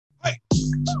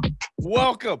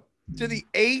Welcome to the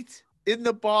 8 in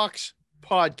the Box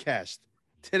podcast.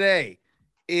 Today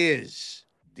is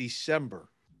December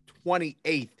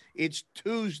 28th. It's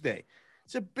Tuesday.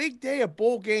 It's a big day of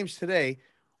bowl games today,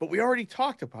 but we already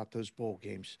talked about those bowl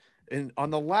games on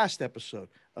the last episode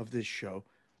of this show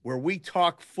where we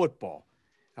talk football.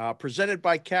 Presented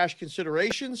by Cash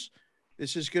Considerations.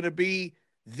 This is going to be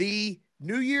the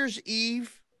New Year's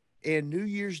Eve and New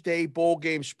Year's Day bowl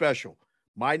game special.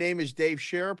 My name is Dave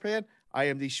Sharapan. I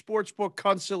am the Sportsbook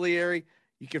Consigliere.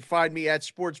 You can find me at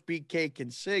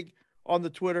SportsBK on the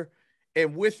Twitter.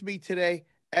 And with me today,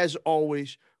 as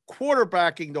always,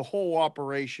 quarterbacking the whole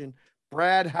operation,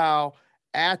 Brad Howe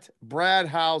at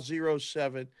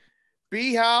BradHowe07.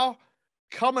 B Howe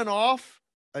coming off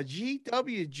a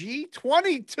GWG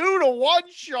 22-1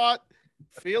 shot.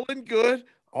 Feeling good.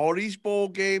 All these bowl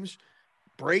games.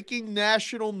 Breaking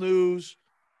national news.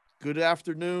 Good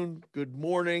afternoon, good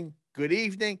morning, good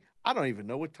evening. I don't even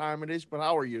know what time it is, but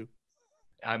how are you?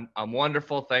 I'm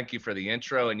wonderful. Thank you for the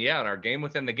intro. And yeah, in our game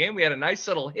within the game, we had a nice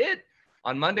little hit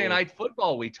on Monday Night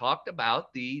Football. We talked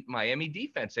about the Miami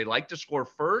defense. They like to score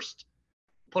first,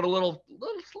 put a little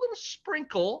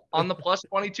sprinkle on the plus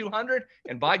 2,200,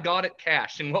 and by God, it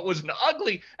cashed. And what was an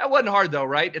ugly, that wasn't hard though,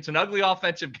 right? It's an ugly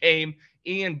offensive game.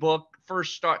 Ian Book,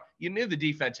 first start. You knew the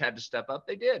defense had to step up.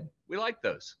 They did. We like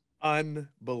those.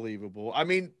 Unbelievable. I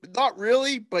mean, not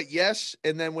really, but yes.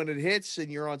 And then when it hits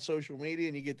and you're on social media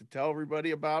and you get to tell everybody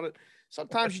about it,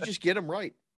 sometimes you just get them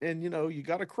right. And, you know, you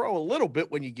got to crow a little bit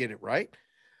when you get it right.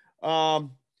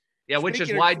 Yeah, which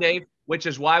is why, Dave, which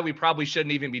is why we probably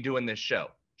shouldn't even be doing this show.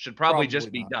 Should probably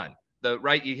just be done.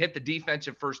 You hit the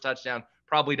defensive first touchdown,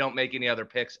 probably don't make any other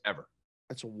picks ever.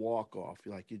 That's a walk-off.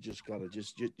 Like, you just got to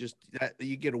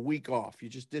you get a week off. You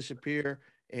just disappear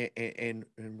and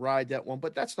ride that one.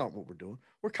 But that's not what we're doing.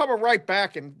 We're coming right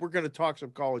back, and we're going to talk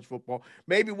some college football.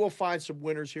 Maybe we'll find some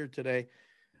winners here today.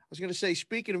 I was going to say,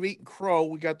 speaking of eating crow,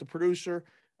 we got the producer,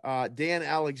 Dan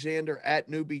Alexander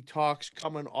at Newbie Talks,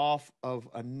 coming off of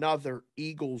another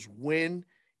Eagles win.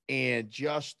 And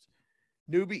just,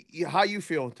 Newbie, how you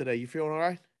feeling today? You feeling all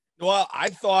right? Well, I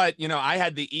thought, I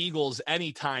had the Eagles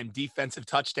anytime defensive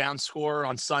touchdown score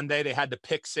on Sunday. They had the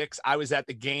pick six. I was at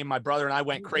the game. My brother and I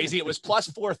went crazy. It was plus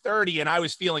 430 and I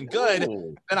was feeling good.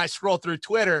 Ooh. Then I scroll through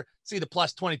Twitter, see the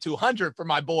plus 2,200 for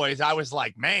my boys. I was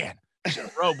like, man, I should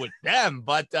have rode with them,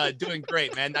 but doing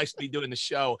great, man. Nice to be doing the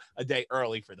show a day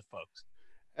early for the folks.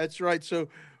 That's right. So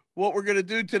what we're going to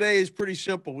do today is pretty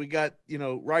simple. We got,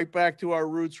 right back to our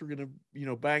roots. We're going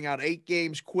to, bang out 8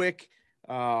 games quick.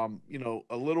 A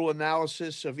little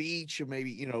analysis of each and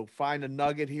maybe, find a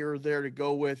nugget here or there to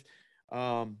go with.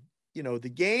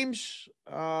 The games,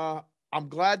 I'm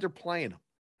glad they're playing them.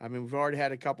 I mean, we've already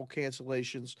had a couple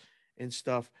cancellations and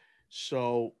stuff.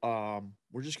 So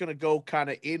we're just going to go kind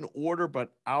of in order,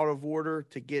 but out of order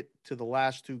to get to the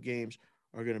last 2 games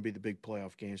are going to be the big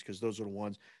playoff games because those are the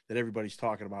ones that everybody's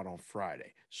talking about on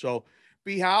Friday. So,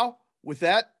 B. Howe, with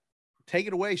that, take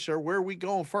it away, sir. Where are we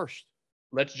going first?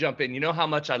 Let's jump in. You know how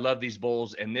much I love these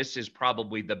bowls, and this is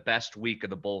probably the best week of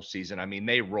the bowl season. I mean,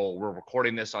 they roll. We're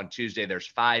recording this on Tuesday. There's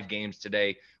 5 games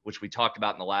today, which we talked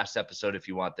about in the last episode if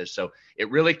you want this. So it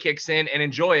really kicks in, and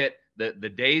enjoy it. The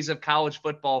days of college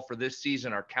football for this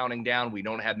season are counting down. We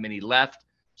don't have many left,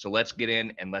 so let's get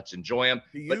in and let's enjoy them.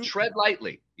 But tread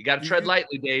lightly. You got to tread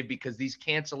lightly, Dave, because these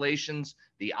cancellations,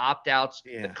 the opt-outs,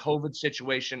 the COVID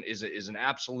situation is an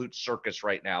absolute circus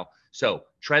right now. So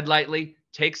tread lightly.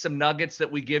 Take some nuggets that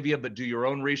we give you, but do your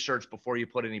own research before you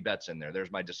put any bets in there.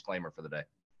 There's my disclaimer for the day.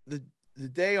 The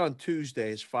day on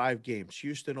Tuesday is 5 games: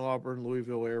 Houston, Auburn,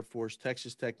 Louisville, Air Force,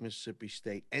 Texas Tech, Mississippi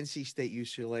State, NC State,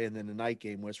 UCLA, and then the night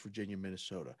game, West Virginia,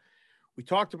 Minnesota. We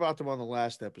talked about them on the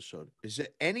last episode. Is there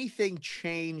anything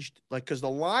changed? Because the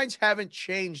lines haven't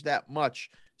changed that much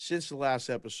since the last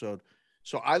episode.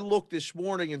 So I looked this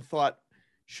morning and thought,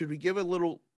 should we give a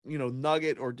little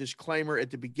nugget or disclaimer at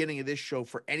the beginning of this show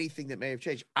for anything that may have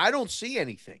changed? I don't see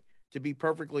anything, to be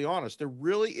perfectly honest. There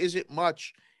really isn't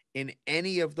much in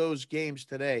any of those games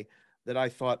today that I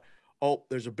thought, oh,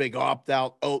 there's a big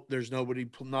opt-out. Oh, there's nobody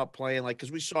not playing.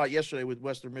 Because we saw it yesterday with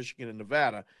Western Michigan and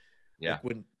Nevada. Yeah.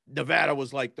 When Nevada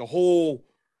was the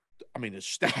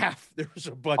staff, there was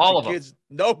a bunch of kids.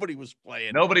 Nobody was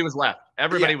playing. Nobody was left.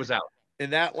 Everybody was out.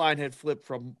 And that line had flipped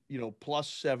from,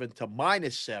 +7 to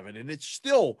 -7, and it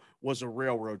still was a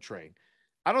railroad train.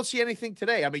 I don't see anything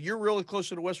today. I mean, you're really close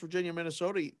to the West Virginia,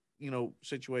 Minnesota,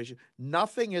 situation.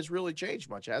 Nothing has really changed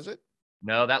much, has it?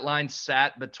 No, that line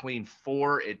sat between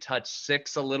 4. It touched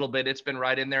 6 a little bit. It's been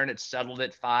right in there, and it's settled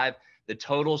at 5. The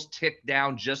totals ticked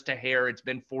down just a hair. It's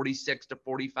been 46 to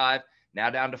 45. now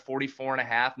down to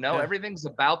 44.5. No, everything's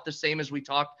about the same as we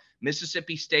talked.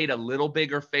 Mississippi State, a little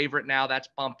bigger favorite now. That's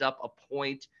bumped up a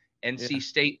point. NC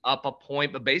State up a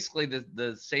point, but basically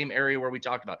the same area where we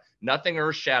talked about. Nothing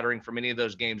earth-shattering from any of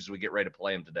those games as we get ready to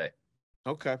play them today.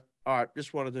 Okay. All right.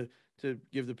 Just wanted to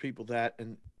give the people that.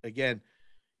 And again,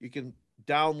 you can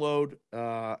download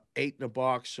 8 in a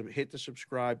Box, so hit the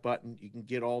subscribe button. You can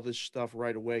get all this stuff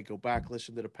right away. Go back,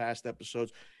 listen to the past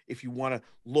episodes if you want to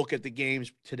look at the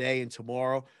games today and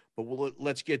tomorrow. But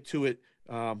let's get to it.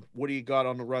 What do you got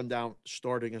on the rundown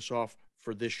starting us off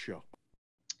for this show?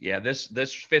 Yeah,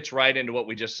 this fits right into what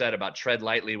we just said about tread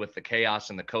lightly with the chaos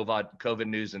and the COVID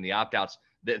news and the opt-outs.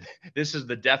 This is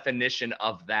the definition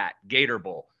of that. Gator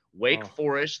Bowl. Wake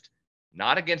Forest,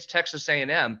 not against Texas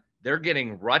A&M. They're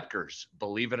getting Rutgers,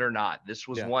 believe it or not. This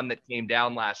was one that came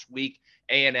down last week.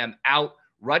 A&M out.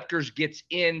 Rutgers gets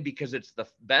in because it's the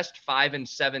best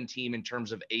 5-7 team in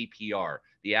terms of APR,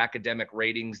 the academic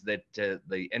ratings that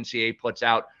the NCAA puts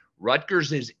out.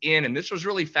 Rutgers is in, and this was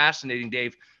really fascinating,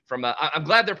 Dave. I'm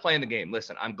glad they're playing the game.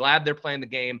 Listen, I'm glad they're playing the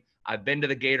game. I've been to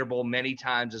the Gator Bowl many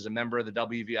times as a member of the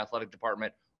WV Athletic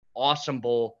Department. Awesome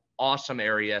bowl, awesome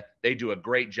area. They do a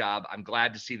great job. I'm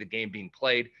glad to see the game being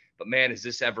played. But, man, is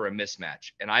this ever a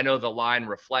mismatch? And I know the line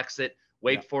reflects it.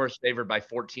 Wake Forest favored by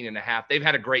 14.5. They've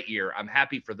had a great year. I'm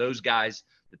happy for those guys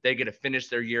that they get to finish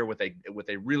their year with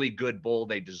a really good bowl.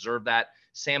 They deserve that.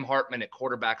 Sam Hartman at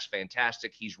quarterback's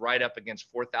fantastic. He's right up against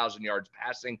 4,000 yards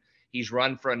passing. He's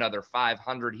run for another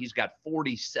 500. He's got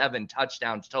 47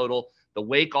 touchdowns total. The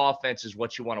Wake offense is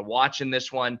what you want to watch in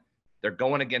this one. They're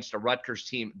going against a Rutgers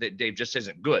team that, Dave, just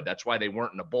isn't good. That's why they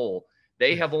weren't in a bowl.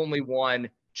 They have only won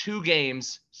 2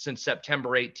 games since September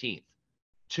 18th.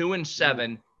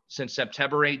 2-7 since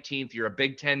September 18th. You're a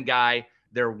Big Ten guy.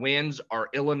 Their wins are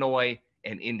Illinois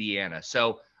and Indiana.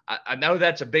 So I know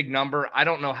that's a big number. I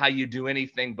don't know how you do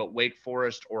anything but Wake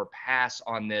Forest or pass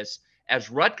on this.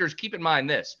 As Rutgers, keep in mind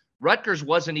this, Rutgers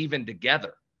wasn't even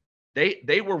together.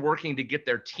 They were working to get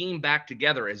their team back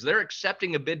together. As they're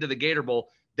accepting a bid to the Gator Bowl,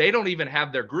 they don't even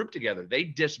have their group together. They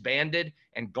disbanded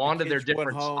and gone to their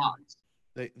different spots.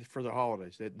 For the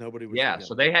holidays, nobody was together. Together.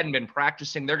 So they hadn't been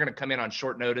practicing. They're going to come in on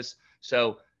short notice.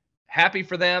 So happy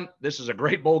for them. This is a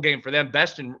great bowl game for them.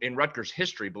 Best in Rutgers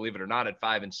history, believe it or not, at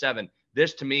 5-7.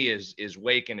 This to me is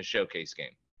Wake in a showcase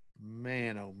game.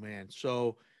 Man, oh man.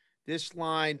 So this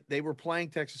line, they were playing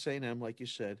Texas A&M, like you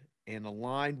said, and the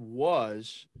line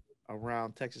was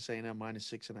around Texas A&M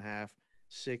 -6.5,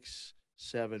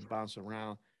 6-7, bouncing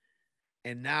around.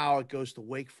 And now it goes to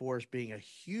Wake Forest being a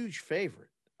huge favorite.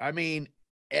 I mean,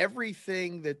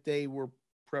 everything that they were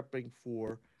prepping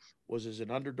for was as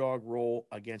an underdog role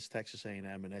against Texas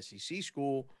A&M, an SEC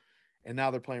school, and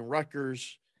now they're playing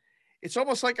Rutgers. It's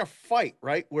almost like a fight,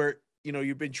 right? Where,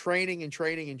 you've been training, and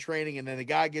then the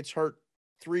guy gets hurt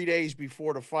 3 days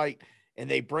before the fight, and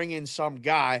they bring in some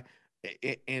guy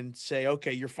and say,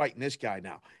 okay, you're fighting this guy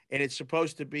now. And it's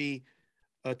supposed to be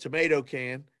a tomato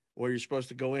can where you're supposed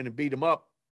to go in and beat him up.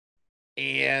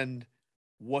 And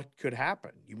what could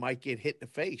happen? You might get hit in the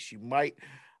face.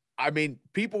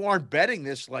 People aren't betting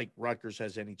this like Rutgers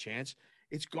has any chance.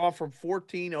 It's gone from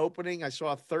 14 opening. I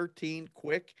saw 13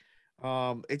 quick.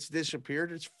 It's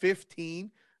disappeared. It's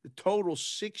 15. The total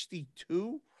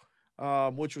 62,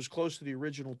 which was close to the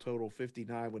original total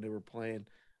 59 when they were playing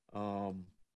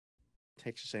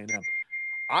Texas A&M.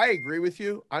 I agree with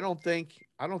you. I don't think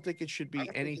it should be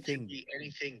anything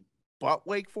but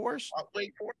Wake Forest.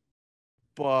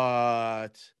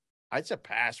 But it's a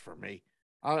pass for me.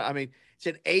 It's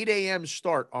an 8 a.m.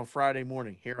 start on Friday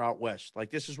morning here out west.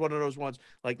 Like, this is one of those ones,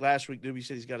 like last week, Doobie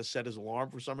said he's got to set his alarm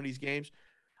for some of these games.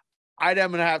 I'm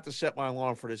going to have to set my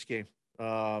alarm for this game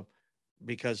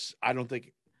because I don't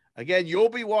think – again, you'll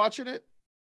be watching it.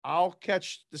 I'll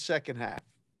catch the second half.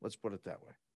 Let's put it that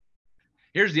way.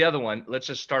 Here's the other one. Let's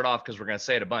just start off because we're going to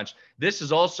say it a bunch. This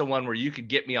is also one where you could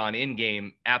get me on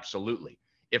in-game, absolutely.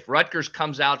 If Rutgers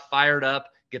comes out fired up,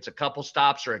 gets a couple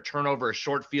stops or a turnover, a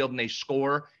short field, and they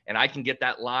score, and I can get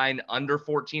that line under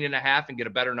 14.5 and get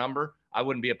a better number, I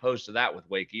wouldn't be opposed to that with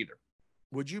Wake either.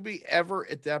 Would you be ever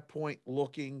at that point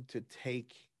looking to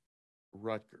take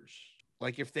Rutgers?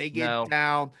 Like, if they get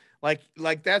down, like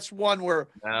that's one where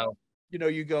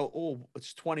you go, oh,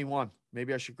 it's 21.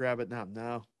 Maybe I should grab it now.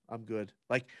 No, I'm good.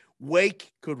 Like,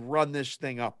 Wake could run this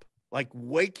thing up. Like,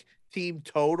 Wake team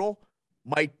total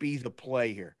might be the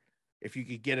play here. If you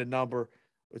could get a number,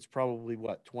 it's probably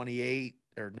 28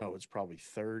 or no, it's probably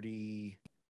 30.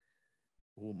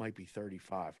 Well, it might be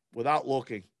 35. Without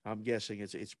looking, I'm guessing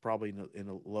it's probably in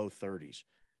the low 30s.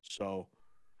 So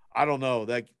I don't know.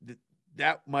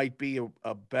 That might be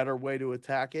a better way to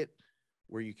attack it,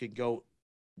 where you can go,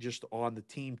 just on the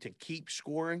team to keep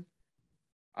scoring,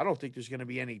 I don't think there's going to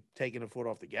be any taking the foot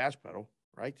off the gas pedal,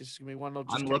 right? This is going to be one of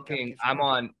those. I'm looking. I'm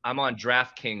on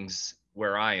DraftKings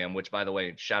where I am. Which, by the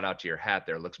way, shout out to your hat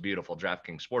there. It looks beautiful.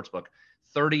 DraftKings Sportsbook.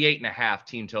 38.5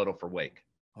 team total for Wake.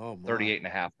 Oh, my.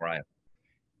 38.5 where I am.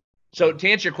 So to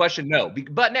answer your question, no.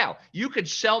 But now you could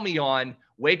sell me on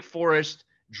Wake Forest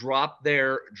drop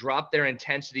their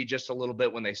intensity just a little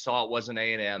bit when they saw it wasn't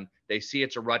A&M. They see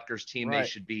it's a Rutgers team they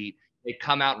should beat. They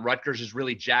come out and Rutgers is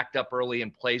really jacked up early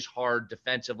and plays hard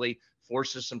defensively,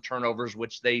 forces some turnovers,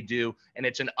 which they do, and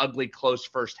it's an ugly, close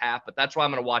first half. But that's why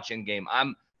I'm going to watch in game.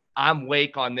 I'm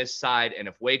Wake on this side, and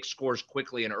if Wake scores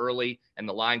quickly and early and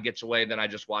the line gets away, then I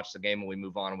just watch the game and we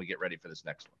move on and we get ready for this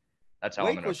next one. That's how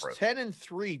Wake I'm going to approach. was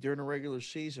 10-3 during the regular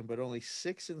season, but only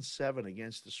 6-7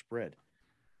 against the spread.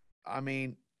 I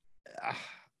mean,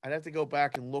 I'd have to go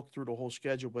back and look through the whole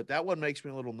schedule, but that one makes me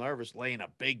a little nervous, laying a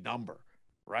big number,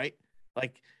 right?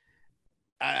 Like,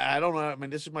 I don't know. I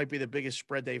mean, this might be the biggest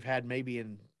spread they've had maybe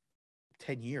in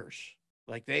 10 years.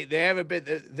 Like, they haven't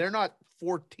been – they're not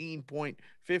 14-point,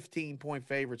 15-point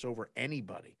favorites over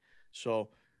anybody. So,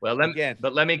 well, let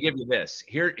me give you this.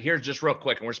 Here's just real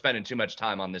quick, and we're spending too much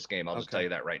time on this game. I'll just tell you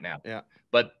that right now. Yeah.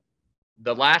 But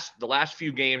the last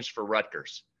few games for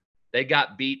Rutgers, they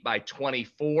got beat by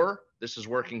 24. This is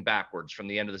working backwards from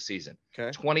the end of the season.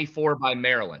 Okay. 24 by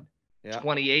Maryland. Yeah.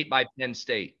 28 by Penn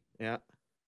State. Yeah.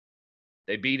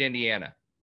 They beat Indiana.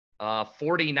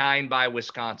 49 by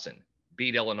Wisconsin.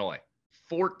 Beat Illinois.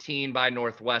 14 by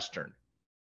Northwestern.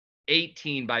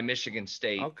 18 by Michigan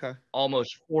State. Okay.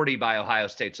 Almost 40 by Ohio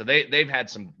State. So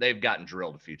they've gotten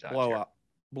drilled a few times.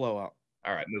 Blowout.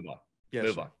 All right, move on. Yes,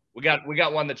 move on. We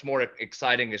got one that's more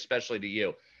exciting, especially to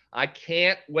you. I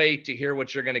can't wait to hear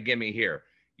what you're going to give me here.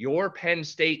 Your Penn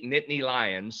State Nittany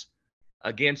Lions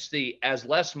against the, as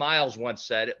Les Miles once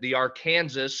said, the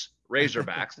Arkansas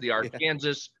Razorbacks. The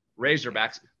Arkansas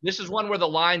Razorbacks. This is one where the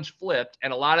lines flipped,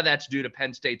 and a lot of that's due to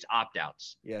Penn State's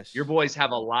opt-outs. Yes. Your boys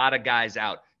have a lot of guys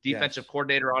out. Defensive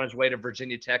coordinator on his way to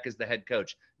Virginia Tech as the head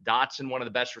coach. Dotson, one of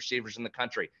the best receivers in the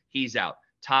country. He's out.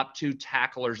 Top 2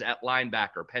 tacklers at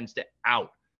linebacker. Penn State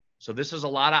out. So this is a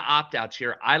lot of opt-outs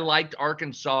here. I liked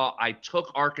Arkansas. I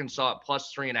took Arkansas at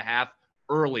 +3.5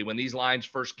 early when these lines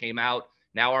first came out.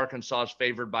 Now Arkansas is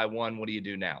favored by 1. What do you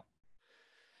do now?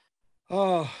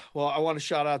 Oh, well, I want to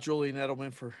shout out Julian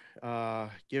Edelman for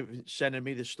sending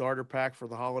me the starter pack for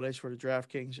the holidays for the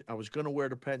DraftKings. I was going to wear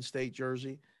the Penn State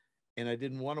jersey, and I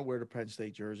didn't want to wear the Penn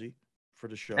State jersey for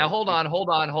the show. Now, hold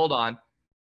on.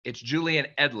 It's Julian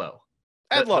Edlow.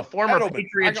 The former Edelman.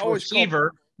 Patriots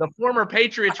receiver. The former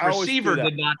Patriots receiver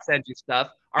did not send you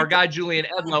stuff. Our guy Julian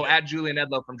Edlow at Julian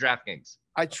Edlow from DraftKings.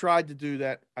 I tried to do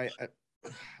that. I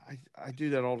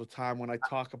do that all the time when I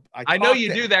talk. I know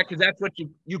you do that because that's what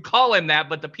you call him that,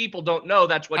 but the people don't know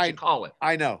that's what you call him.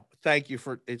 I know. Thank you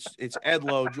for it's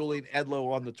Edlow, Julian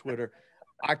Edlow on the Twitter.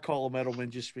 I call him Edelman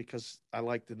just because I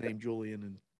like the name Julian,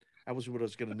 and that was what I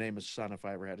was going to name his son if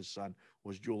I ever had a son,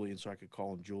 was Julian, so I could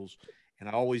call him Jules. And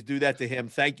I always do that to him.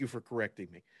 Thank you for correcting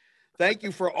me. Thank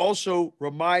you for also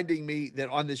reminding me that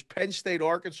on this Penn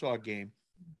State-Arkansas game,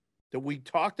 that we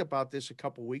talked about this a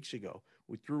couple weeks ago.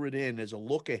 We threw it in as a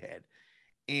look ahead.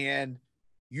 And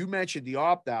you mentioned the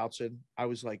opt-outs, and I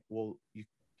was like, well, you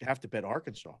have to bet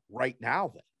Arkansas right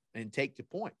now then and take the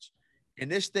points. And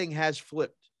this thing has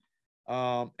flipped.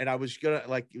 And I was going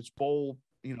to, it's bowl,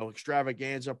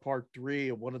 extravaganza part 3.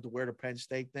 I wanted to wear the Penn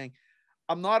State thing.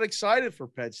 I'm not excited for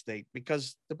Penn State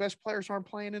because the best players aren't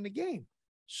playing in the game.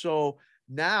 So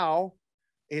now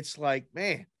it's like,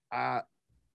 man, and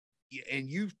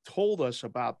you've told us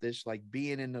about this, like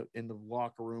being in the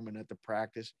locker room and at the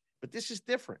practice, but this is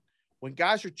different when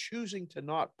guys are choosing to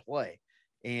not play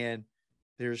and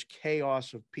there's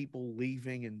chaos of people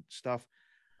leaving and stuff.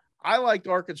 I liked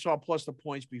Arkansas plus the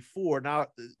points before. Now,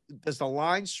 does the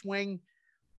line swing?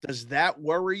 Does that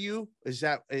worry you? Is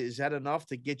that enough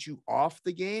to get you off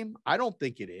the game? I don't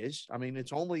think it is. I mean,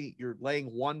 it's only you're laying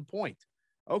 1 point.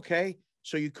 Okay,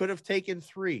 so you could have taken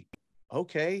 3.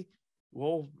 Okay,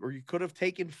 well, or you could have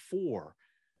taken 4.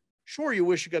 Sure, you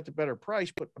wish you got the better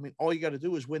price, but I mean, all you got to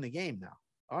do is win the game now.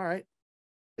 All right,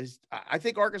 I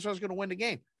think Arkansas is going to win the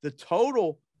game. The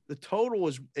total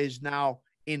is now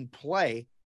in play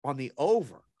on the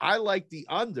over. I like the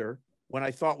under when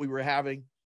I thought we were having,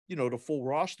 the full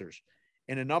rosters,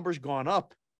 and the number's gone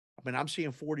up. I mean, I'm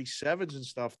seeing 47s and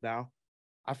stuff now.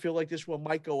 I feel like this one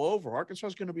might go over. Arkansas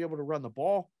is going to be able to run the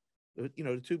ball. The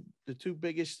two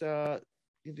biggest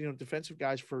defensive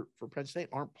guys for Penn State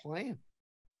aren't playing,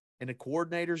 and the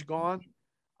coordinator's gone.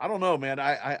 I don't know, man.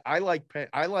 I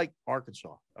like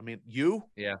Arkansas. I mean, you?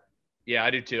 Yeah. Yeah,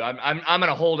 I do too. I'm going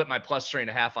to hold at my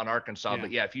 +3.5 on Arkansas. Yeah.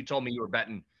 But yeah, if you told me you were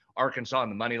betting Arkansas on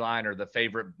the money line or the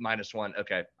favorite -1,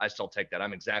 okay, I still take that.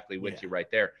 I'm exactly with you right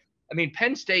there. I mean,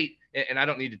 Penn State, and I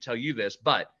don't need to tell you this,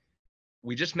 but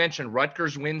we just mentioned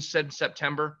Rutgers wins since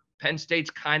September. Penn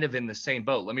State's kind of in the same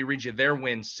boat. Let me read you their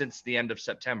wins since the end of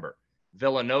September.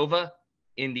 Villanova,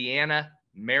 Indiana,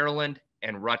 Maryland,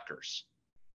 and Rutgers.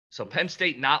 So Penn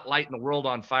State not lighting the world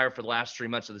on fire for the last 3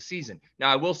 months of the season.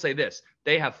 Now, I will say this.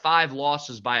 They have 5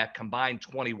 losses by a combined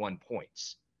 21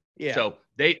 points. Yeah. So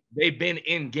they've been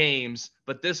in games,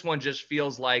 but this one just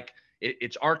feels like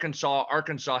it's Arkansas.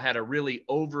 Arkansas had a really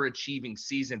overachieving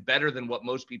season, better than what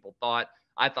most people thought.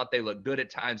 I thought they looked good at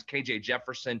times. KJ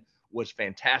Jefferson was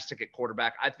fantastic at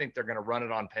quarterback. I think they're going to run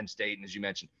it on Penn State. And as you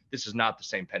mentioned, this is not the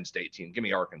same Penn State team. Give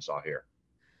me Arkansas here.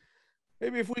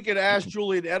 Maybe if we could ask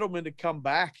Julian Edelman to come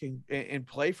back and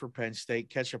play for Penn State,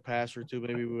 catch a pass or two,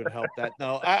 maybe we would help that.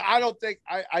 No, I don't think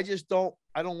I just don't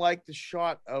like the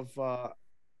shot of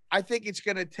I think it's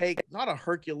gonna take not a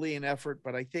Herculean effort,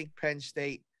 but I think Penn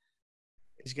State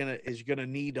is gonna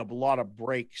need a lot of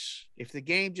breaks. If the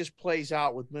game just plays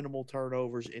out with minimal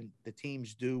turnovers and the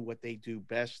teams do what they do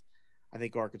best, I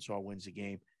think Arkansas wins the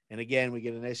game. And again, we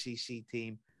get an SEC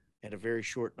team at a very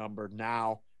short number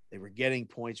now. They were getting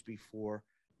points before.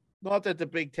 Not that the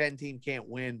Big Ten team can't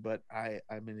win, but I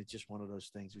mean, it's just one of those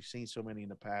things. We've seen so many in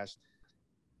the past.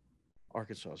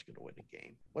 Arkansas is going to win the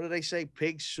game. What do they say?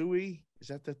 Pig suey? Is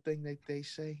that the thing that they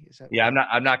say? Is that? Yeah,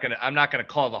 I'm not gonna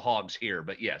call the Hogs here,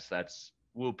 but yes, that's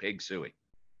woo pig suey.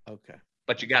 Okay.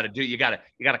 But you got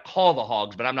to call the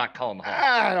Hogs, but I'm not calling the Hogs.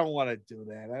 I don't want to do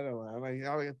that. I don't.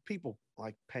 I mean, people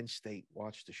like Penn State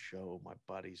watch the show, my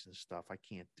buddies and stuff. I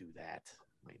can't do that.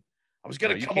 I mean, I was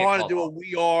going to come on and do a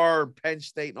We Are Penn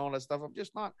State and all that stuff. I'm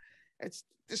just not.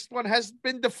 This one has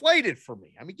been deflated for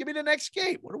me. I mean, give me the next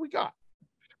game. What do we got?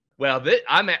 Well,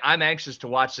 I'm anxious to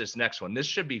watch this next one. This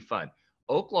should be fun.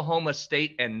 Oklahoma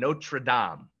State and Notre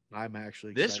Dame. I'm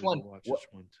actually excited to watch this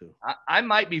one too. I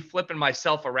might be flipping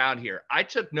myself around here. I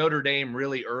took Notre Dame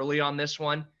really early on this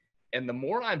one, and the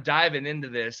more I'm diving into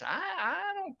this,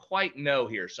 I don't quite know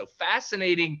here. So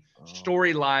fascinating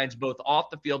storylines, both off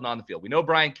the field and on the field. We know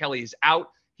Brian Kelly is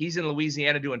out. He's in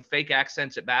Louisiana doing fake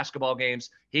accents at basketball games.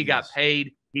 He got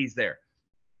paid. He's there.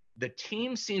 The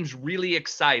team seems really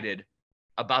excited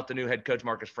about the new head coach,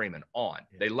 Marcus Freeman,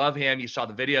 They love him. You saw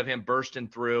the video of him bursting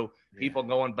through, people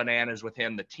going bananas with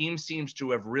him. The team seems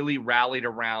to have really rallied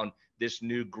around this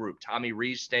new group. Tommy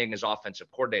Rees staying as offensive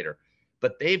coordinator.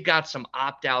 But they've got some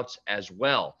opt-outs as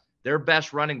well. Their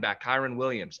best running back, Kyron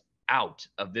Williams, out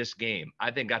of this game.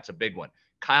 I think that's a big one.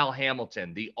 Kyle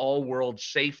Hamilton, the all-world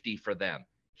safety for them,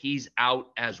 he's out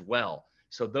as well.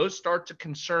 So those start to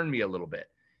concern me a little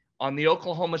bit. On the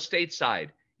Oklahoma State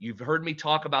side, you've heard me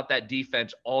talk about that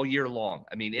defense all year long.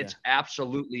 I mean, it's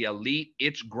absolutely elite.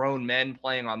 It's grown men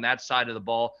playing on that side of the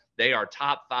ball. They are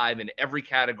top 5 in every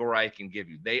category I can give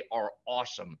you. They are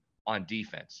awesome on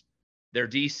defense. Their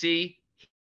DC,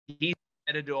 he's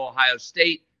headed to Ohio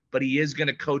State, but he is going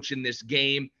to coach in this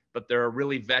game, but they're a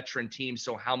really veteran team,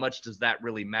 so how much does that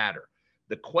really matter?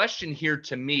 The question here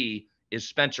to me is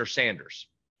Spencer Sanders.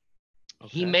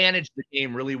 Okay. He managed the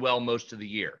game really well most of the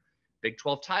year. Big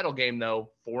 12 title game, though,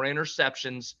 4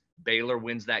 interceptions. Baylor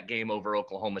wins that game over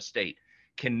Oklahoma State.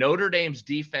 Can Notre Dame's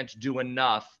defense do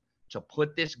enough to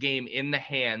put this game in the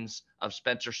hands of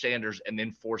Spencer Sanders and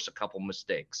then force a couple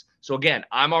mistakes? So, again,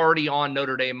 I'm already on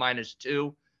Notre Dame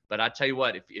 -2, but I tell you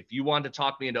what, if you want to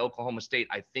talk me into Oklahoma State,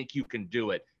 I think you can do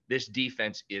it. This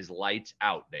defense is lights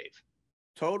out, Dave.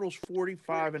 Total's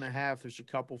 45.5. There's a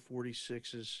couple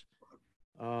 46s.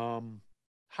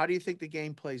 How do you think the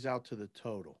game plays out to the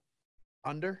total?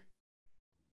 Under?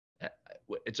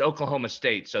 It's Oklahoma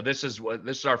State. So this is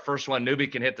our first one.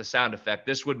 Newbie can hit the sound effect.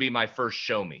 This would be my first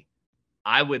show me.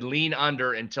 I would lean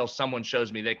under until someone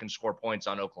shows me they can score points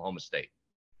on Oklahoma State.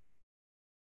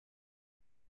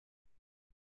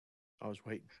 I was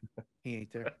waiting. He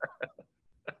ain't there.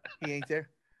 He ain't there.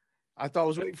 I thought I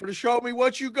was waiting for the show me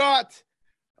what you got.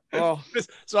 Oh,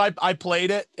 so I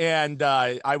played it and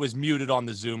I was muted on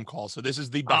the Zoom call. So this is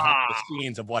the behind the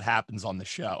scenes of what happens on the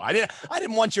show. I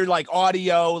didn't want your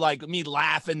audio, me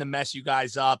laughing to mess you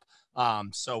guys up.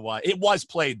 So it was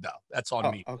played though. That's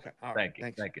on me. Okay. All right.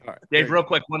 Thank you. All right. Dave, real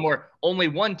quick, one more. Only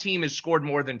one team has scored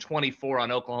more than 24 on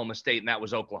Oklahoma State, and that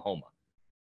was Oklahoma.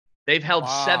 They've held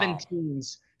 7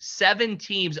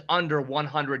 teams under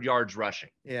 100 yards rushing.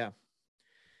 Yeah.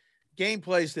 Game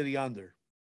plays to the under.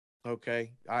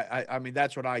 Okay. I mean,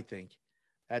 that's what I think.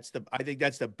 I think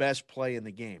that's the best play in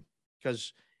the game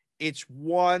because it's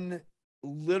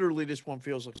literally this one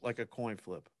feels like a coin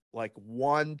flip, like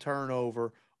one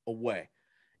turnover away.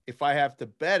 if I have to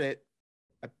bet it,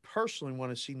 I personally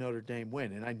want to see Notre Dame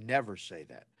win. And I never say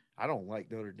that. I don't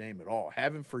like Notre Dame at all.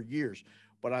 Haven't for years.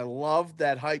 But I loved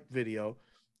that hype video.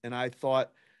 And I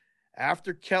thought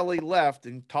after Kelly left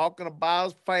and talking about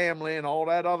his family and all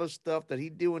that other stuff that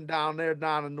he's doing down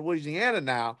in Louisiana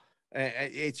now,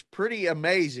 it's pretty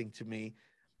amazing to me.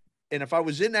 And if I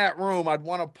was in that room, I'd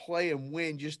want to play and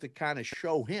win just to kind of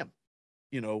show him,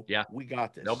 Yeah. we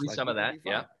got this. There'll be Like, some of that.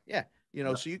 Yeah.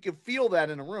 Yeah. So you can feel that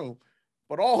in a room.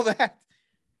 But all that,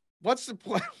 once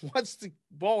the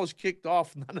ball is kicked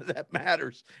off, none of that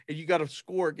matters. And you got to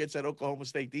score against that Oklahoma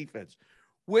State defense,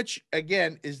 which,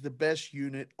 again, is the best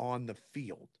unit on the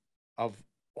field of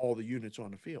all the units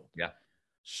on the field. Yeah.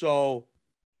 So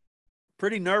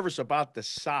pretty nervous about the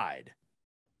side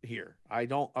here.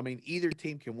 Either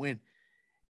team can win.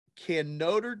 Can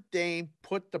Notre Dame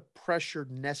put the pressure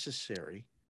necessary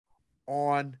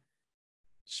on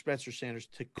Spencer Sanders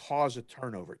to cause a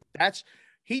turnover?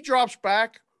 He drops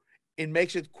back and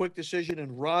makes a quick decision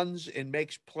and runs and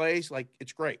makes plays. Like,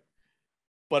 it's great.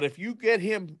 But if you get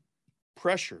him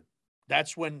pressured,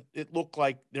 that's when it looked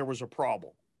like there was a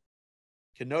problem.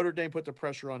 Can Notre Dame put the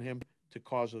pressure on him to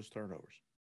cause those turnovers?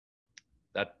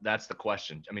 That's the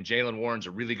question. I mean, Jalen Warren's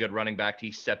a really good running back.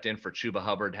 He stepped in for Chuba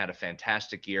Hubbard, had a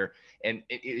fantastic year. And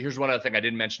here's one other thing I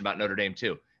didn't mention about Notre Dame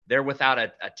too. They're without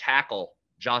a tackle,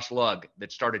 Josh Lugg,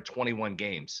 that started 21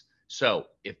 games. So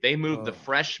if they move the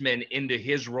freshman into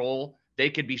his role, they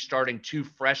could be starting 2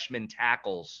 freshman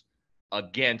tackles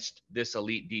against this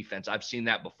elite defense. I've seen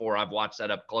that before. I've watched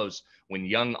that up close when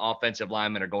young offensive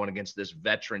linemen are going against this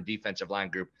veteran defensive line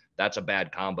group. That's a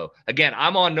bad combo. Again,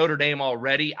 I'm on Notre Dame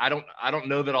already. I don't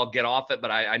know that I'll get off it, but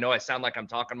I know I sound like I'm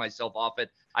talking myself off it.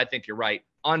 I think you're right.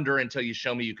 Under until you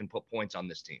show me you can put points on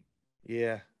this team.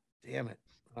 Yeah. Damn it.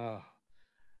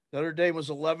 Notre Dame was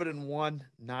 11-1,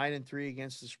 9-3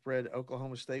 against the spread.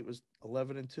 Oklahoma State was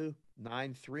 11-2,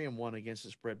 9-3-1 against the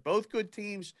spread. Both good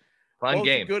teams. Fun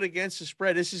game. Good against the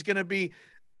spread. This is going to be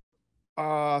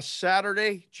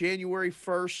Saturday, January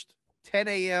 1st, 10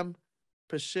 a.m.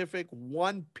 Pacific,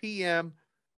 1 p.m.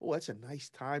 Oh, that's a nice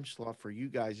time slot for you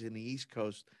guys in the East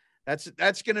Coast.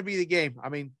 That's going to be the game. I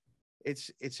mean,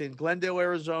 it's in Glendale,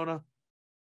 Arizona.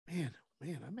 Man,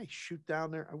 I may shoot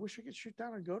down there. I wish I could shoot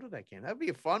down and go to that game. That'd be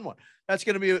a fun one. That's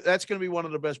going to be one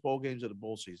of the best bowl games of the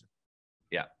bowl season.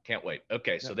 Yeah, can't wait.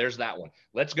 Okay, so there's that one.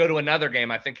 Let's go to another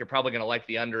game. I think you're probably going to like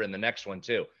the under in the next one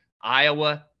too.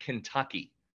 Iowa,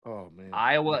 Kentucky. Oh man.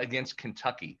 Iowa against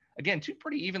Kentucky. Again, 2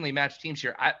 pretty evenly matched teams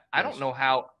here. I don't know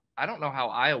how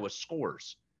Iowa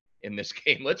scores in this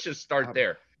game. Let's just start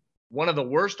there. One of the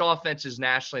worst offenses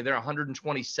nationally. They're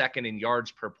 122nd in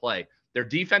yards per play. Their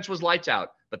defense was lights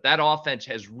out, but that offense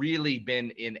has really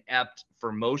been inept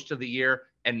for most of the year.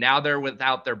 And now they're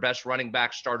without their best running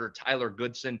back starter. Tyler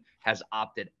Goodson has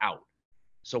opted out.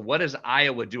 So what does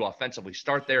Iowa do offensively?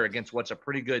 Start there against what's a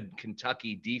pretty good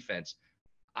Kentucky defense.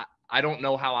 I don't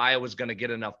know how Iowa's going to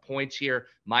get enough points here.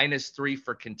 -3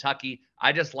 for Kentucky.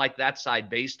 I just like that side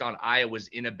based on Iowa's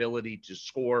inability to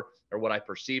score, or what I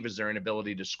perceive as their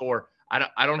inability to score.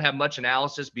 I don't have much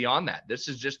analysis beyond that. This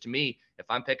is just, to me, if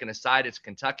I'm picking a side, it's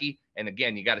Kentucky. And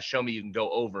again, you got to show me you can go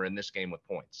over in this game with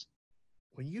points.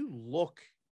 When you look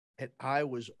at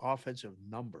Iowa's offensive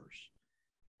numbers,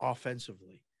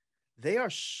 offensively, they are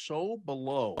so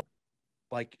below,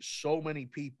 like, so many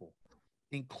people,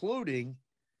 including,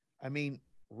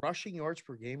 rushing yards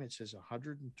per game. It says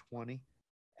 120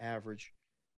 average,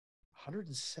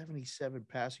 177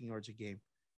 passing yards a game.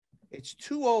 It's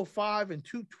 205 and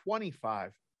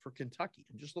 225 for Kentucky.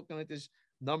 I'm just looking at these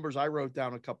numbers. I wrote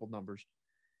down a couple numbers,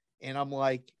 and I'm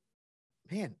like,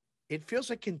 man, it feels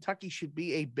like Kentucky should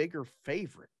be a bigger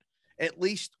favorite, at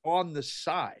least on the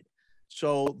side.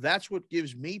 So that's what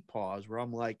gives me pause, where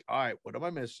I'm like, all right, what am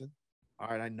I missing? All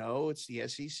right, I know it's the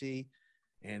SEC,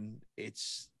 and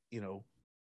it's,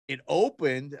 it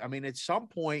opened. At some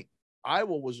point,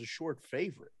 Iowa was a short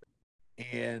favorite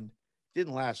and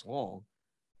didn't last long.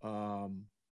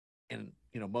 And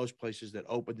most places that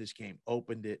opened this game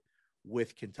opened it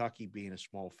with Kentucky being a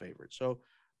small favorite. So,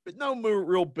 but no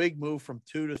real big move from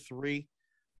 2 to 3,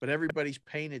 but everybody's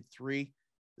painted 3.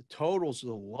 The total's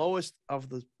the lowest of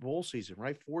the bowl season,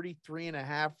 right?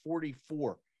 43.5,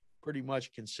 44, pretty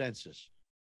much consensus.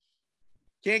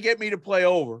 Can't get me to play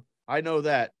over. I know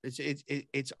that.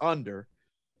 It's under.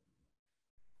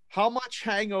 How much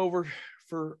hangover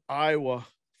for Iowa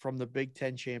from the Big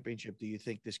Ten championship do you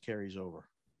think this carries over?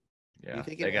 Yeah, do you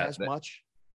think it has much?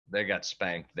 They got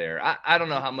spanked there. I don't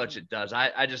know how much it does.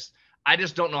 I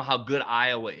just don't know how good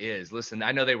Iowa is. Listen,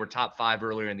 I know they were top 5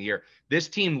 earlier in the year. This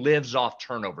team lives off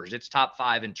turnovers. It's top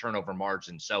 5 in turnover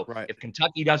margin. So Right. if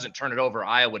Kentucky doesn't turn it over,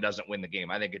 Iowa doesn't win the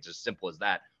game. I think it's as simple as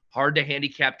that. Hard to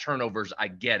handicap turnovers. I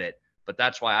get it, but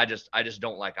that's why I just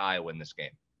don't like Iowa in this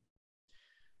game.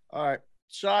 All right.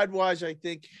 Sidewise, I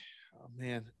think, oh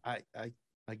man, I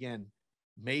again,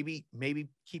 maybe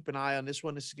keep an eye on this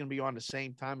one. This is going to be on the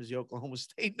same time as the Oklahoma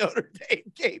State Notre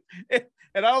Dame game.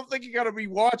 And I don't think you're going to be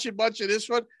watching much of this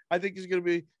one. I think it's going to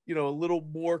be, a little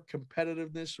more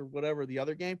competitiveness or whatever the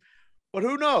other game. But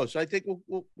who knows? I think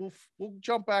we'll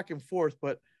jump back and forth,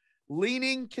 but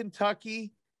leaning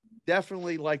Kentucky,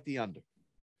 definitely like the under.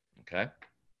 Okay.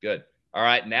 Good. All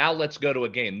right, now let's go to a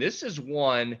game. This is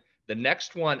the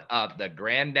next one up, the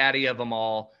granddaddy of them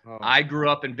all. Oh. I grew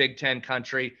up in Big Ten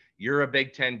country. You're a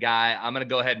Big Ten guy. I'm going to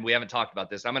go ahead, and we haven't talked about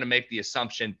this. I'm going to make the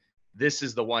assumption this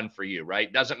is the one for you,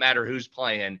 right? Doesn't matter who's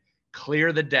playing.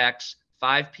 Clear the decks,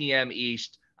 5 p.m.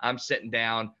 East. I'm sitting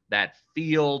down. That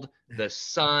field, the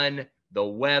sun, the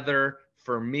weather.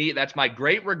 For me, that's my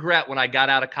great regret when I got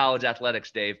out of college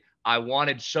athletics, Dave. I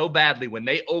wanted so badly when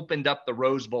they opened up the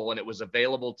Rose Bowl and it was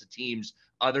available to teams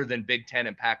other than Big Ten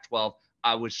and Pac-12.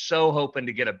 I was so hoping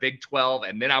to get a Big 12,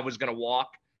 and then I was going to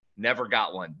walk. Never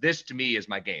got one. This, to me, is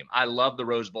my game. I love the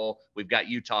Rose Bowl. We've got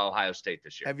Utah, Ohio State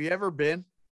this year. Have you ever been?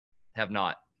 Have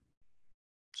not.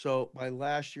 So my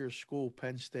last year of school,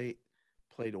 Penn State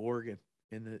played Oregon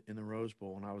in the Rose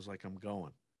Bowl, and I was like, I'm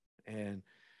going. And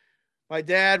my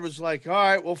dad was like, all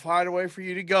right, we'll find a way for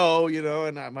you to go,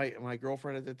 and my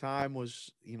girlfriend at the time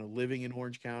was, living in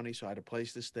Orange County, so I had a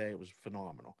place to stay. It was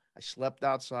phenomenal. I slept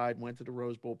outside, went to the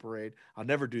Rose Bowl parade. I'll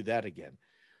never do that again.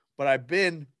 But I've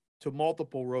been to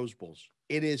multiple Rose Bowls.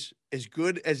 It is as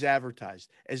good as advertised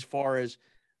as far as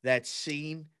that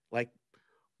scene,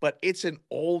 but it's an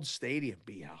old stadium,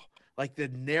 B.L. Like the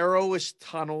narrowest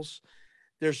tunnels.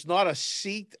 There's not a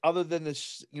seat other than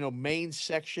this, main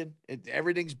section.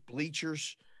 Everything's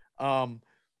bleachers.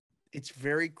 It's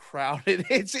very crowded.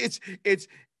 It's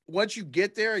once you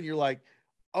get there and you're like,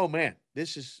 oh man,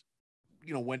 this is,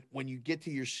 when you get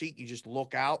to your seat, you just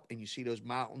look out and you see those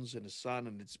mountains and the sun,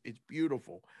 and it's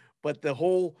beautiful. But the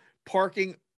whole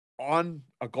parking on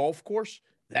a golf course,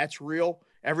 that's real.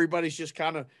 Everybody's just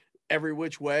kind of every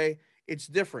which way. It's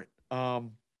different.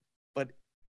 But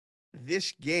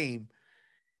this game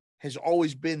has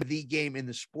always been the game in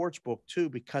the sports book too,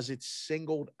 because it's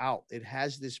singled out. It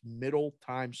has this middle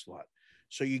time slot.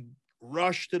 So you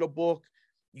rush to the book,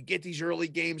 you get these early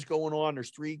games going on. There's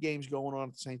 3 games going on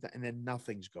at the same time, and then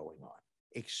nothing's going on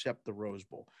except the Rose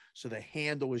Bowl. So the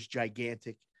handle is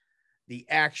gigantic. The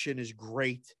action is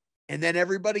great. And then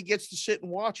everybody gets to sit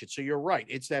and watch it. So you're right.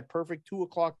 It's that perfect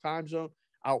 2:00 time zone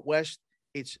out west.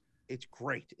 It's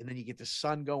great. And then you get the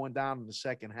sun going down in the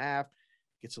second half.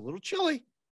 It gets a little chilly.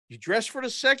 You dress for the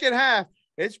second half.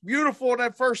 It's beautiful in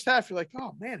that first half. You're like,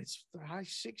 oh man, it's the high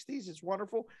 60s. It's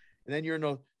wonderful. And then you're in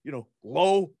the,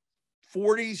 low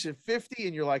 40s and 50.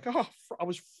 And you're like, oh, I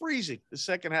was freezing the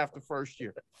second half the first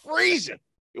year. Freezing.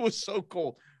 It was so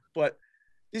cold. But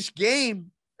this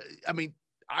game, I mean,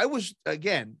 I was,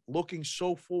 again, looking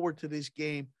so forward to this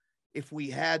game if we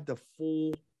had the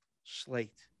full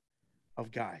slate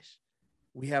of guys.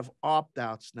 We have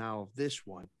opt-outs now of this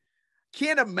one.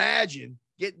 Can't imagine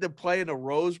getting to play in a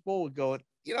Rose Bowl and going,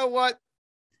 you know what?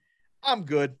 I'm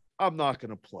good. I'm not going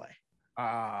to play.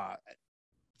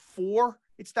 4?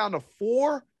 It's down to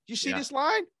 4. Do you see this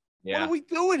line? Yeah. What are we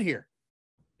doing here?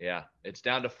 Yeah, it's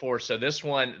down to 4. So this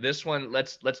one,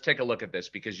 let's take a look at this,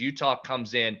 because Utah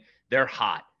comes in, they're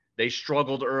hot. They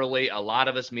struggled early. A lot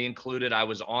of us, me included, I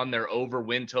was on their over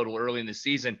win total early in the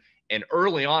season. And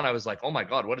early on, I was like, oh my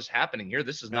God, what is happening here?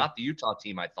 This is not the Utah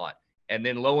team I thought. And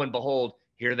then lo and behold,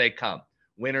 here they come.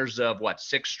 Winners of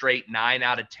 6 straight, 9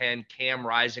 out of 10, Cam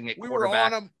rising at quarterback. We were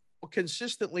on them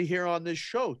consistently here on this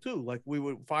show too. Like we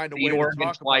would find a way Oregon to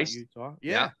talk twice. about Utah.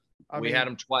 Yeah. We had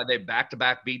them twice. They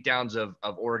back-to-back beatdowns of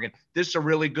Oregon. This is a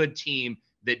really good team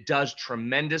that does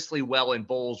tremendously well in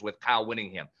bowls with Kyle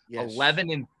Whittingham. Yes.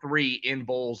 11-3 in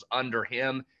bowls under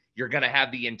him. You're going to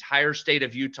have the entire state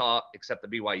of Utah, except the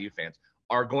BYU fans,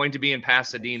 are going to be in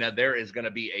Pasadena. There is going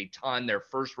to be a ton. Their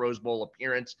first Rose Bowl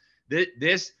appearance.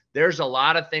 There's a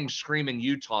lot of things screaming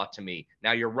Utah to me.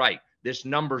 Now, you're right. This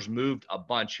number's moved a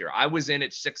bunch here. I was in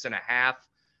at 6.5.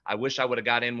 I wish I would have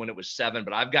got in when it was 7,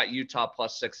 but I've got Utah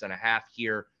plus 6.5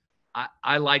 here.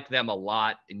 I like them a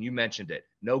lot, and you mentioned it.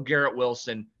 No Garrett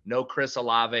Wilson, no Chris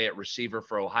Olave at receiver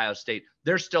for Ohio State.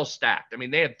 They're still stacked. I mean,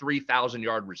 they had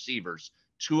 3,000-yard receivers.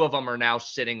 2 of them are now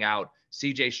sitting out.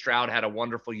 C.J. Stroud had a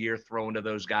wonderful year throwing to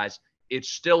those guys. It's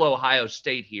still Ohio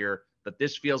State here, but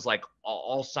this feels like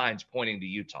all signs pointing to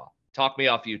Utah. Talk me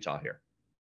off Utah here.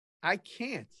 I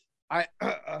can't. I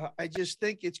just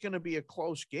think it's going to be a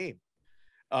close game.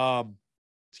 It's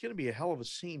going to be a hell of a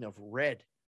scene of red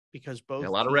because both a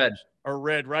lot of teams red are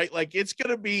red, right? Like it's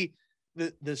going to be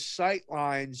the sight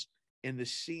lines and the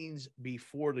scenes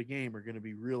before the game are going to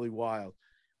be really wild.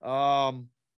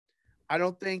 I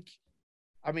don't think.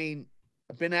 I mean,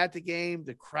 I've been at the game.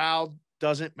 The crowd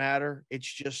doesn't matter. It's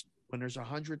just when there's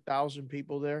 100,000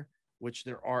 people there, which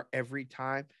there are every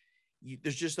time.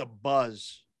 There's just a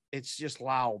buzz. It's just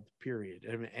loud, period.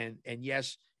 And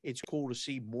yes, it's cool to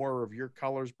see more of your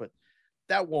colors, but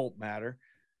that won't matter.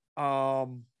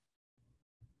 So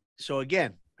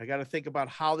again, I got to think about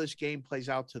how this game plays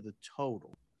out to the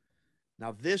total.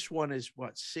 Now, this one is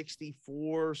what,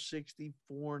 64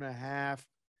 and a half.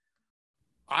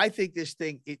 I think this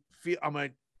thing,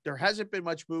 there hasn't been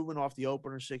much movement off the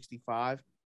opener 65.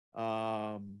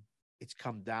 It's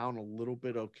come down a little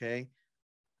bit. Okay.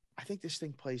 I think this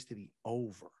thing plays to the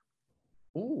over.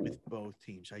 Ooh. With both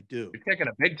teams. I do. You're taking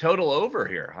a big total over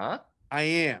here, huh? I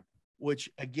am, which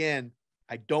again,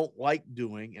 I don't like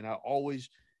doing, and I always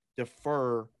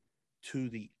defer to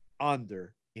the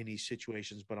under in these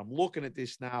situations. But I'm looking at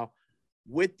this now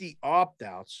with the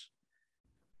opt-outs.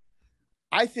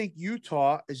 I think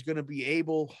Utah is going to be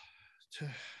able to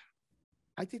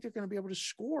 – I think they're going to be able to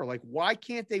score. Like, why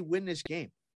can't they win this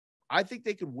game? I think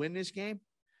they could win this game.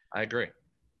 I agree.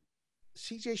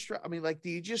 CJ Stroud, I mean, like, do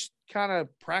you just kind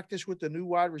of practice with the new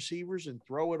wide receivers and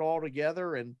throw it all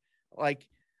together? And, like,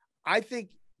 I think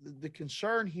the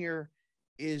concern here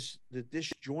is the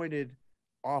disjointed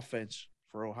offense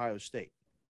for Ohio State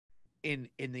in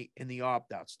the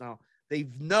opt-outs. Now,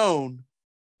 they've known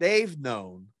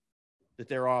that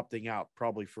they're opting out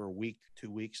probably for a week,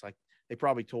 2 weeks. Like, they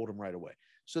probably told them right away.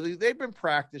 So they've been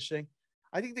practicing.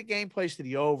 I think the game plays to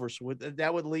the over, so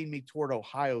that would lead me toward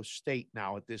Ohio State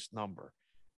now at this number,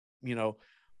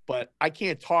 but I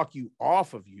can't talk you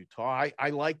off of Utah. I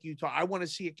like Utah. I want to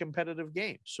see a competitive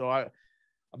game. So I'm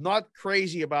not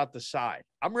crazy about the side.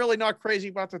 I'm really not crazy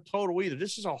about the total either.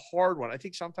 This is a hard one. I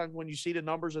think sometimes when you see the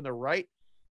numbers and they're right,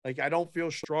 like I don't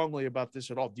feel strongly about this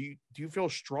at all. Do you feel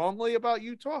strongly about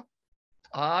Utah?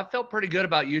 I felt pretty good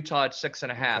about Utah at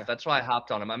 6.5. Okay. That's why I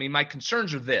hopped on them. I mean, my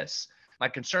concerns are this. My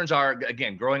concerns are,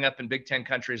 again, growing up in Big Ten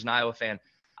country as an Iowa fan,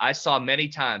 I saw many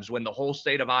times when the whole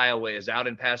state of Iowa is out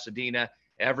in Pasadena,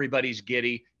 everybody's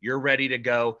giddy, you're ready to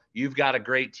go, you've got a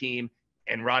great team,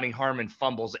 and Ronnie Harmon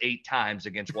fumbles 8 times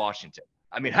against Washington.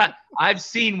 I mean, I've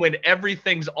seen when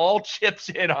everything's all chips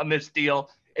in on this deal,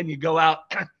 and you go out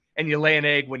and you lay an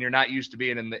egg when you're not used to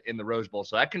being in the Rose Bowl.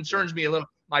 So that concerns me a little.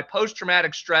 My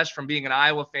post-traumatic stress from being an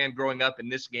Iowa fan growing up in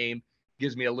this game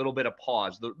gives me a little bit of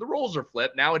pause. The roles are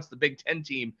flipped. Now it's the Big Ten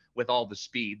team with all the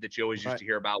speed that you always used to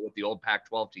hear about with the old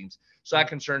Pac-12 teams. So that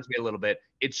concerns me a little bit.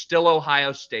 It's still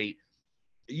Ohio State.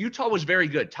 Utah was very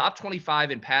good, top 25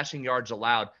 in passing yards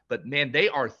allowed, but man, they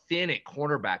are thin at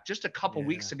cornerback. Just a couple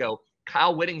weeks ago,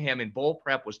 Kyle Whittingham in bowl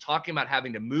prep was talking about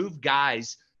having to move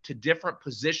guys to different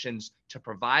positions to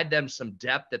provide them some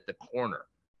depth at the corner.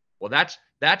 Well,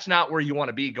 that's not where you want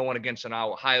to be going against an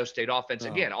Ohio State offense.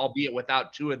 No. Again, albeit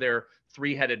without 2 of their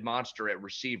 3-headed monster at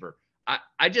receiver.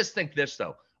 I just think this,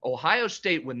 though. Ohio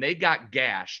State, when they got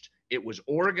gashed, it was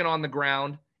Oregon on the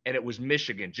ground and it was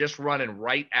Michigan just running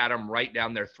right at them, right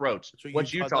down their throats.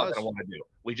 What's Utah going to want to do?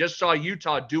 We just saw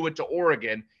Utah do it to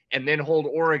Oregon and then hold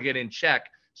Oregon in check.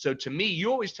 So to me,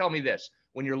 you always tell me this.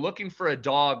 When you're looking for a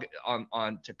dog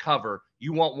on to cover,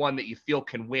 you want one that you feel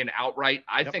can win outright.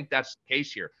 I think that's the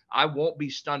case here. I won't be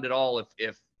stunned at all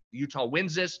if Utah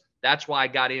wins this. That's why I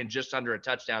got in just under a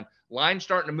touchdown. Line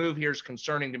starting to move here is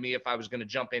concerning to me if I was going to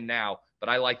jump in now, but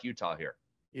I like Utah here.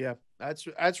 Yeah,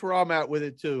 that's where I'm at with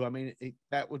it too. I mean,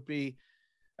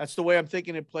 that's the way I'm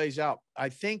thinking it plays out. I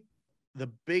think the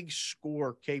big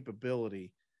score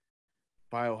capability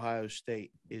by Ohio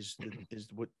State is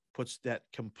what puts that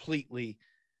completely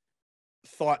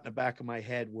thought in the back of my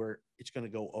head where it's going to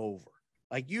go over.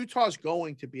 Like Utah's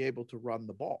going to be able to run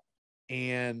the ball,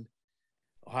 and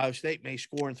Ohio State may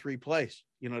score in 3 plays.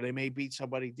 They may beat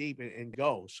somebody deep and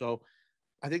go. So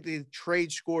I think the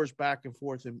trade scores back and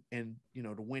forth and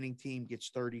the winning team gets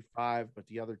 35, but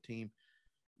the other team,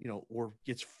 or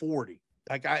gets 40.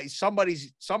 Like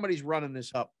somebody's running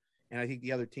this up, and I think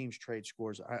the other team's trade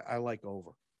scores. I like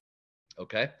over.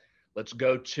 Okay. Let's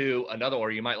go to another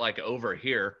one. You might like over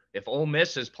here. If Ole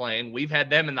Miss is playing, we've had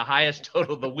them in the highest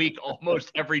total of the week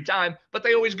almost every time, but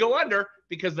they always go under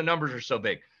because the numbers are so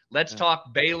big. Let's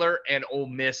talk Baylor and Ole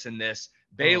Miss in this.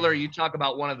 Baylor, you talk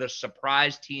about one of the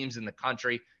surprise teams in the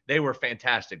country. They were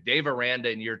fantastic. Dave Aranda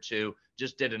in year 2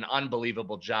 just did an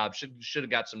unbelievable job. Should have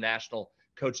got some national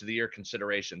Coach of the Year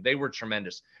consideration. They were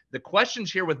tremendous. The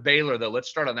questions here with Baylor, though, let's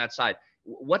start on that side.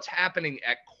 What's happening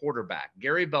at quarterback?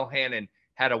 Gary Bohannon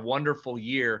had a wonderful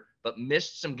year, but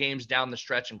missed some games down the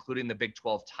stretch, including the Big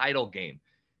 12 title game.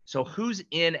 So who's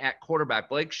in at quarterback?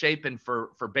 Blake Shapen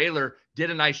for Baylor did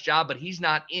a nice job, but he's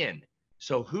not in.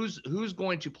 So who's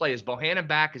going to play? Is Bohannon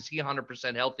back? Is he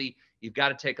 100% healthy? You've got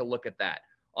to take a look at that.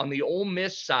 On the Ole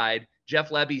Miss side, Jeff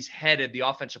Lebby's headed, the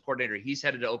offensive coordinator, he's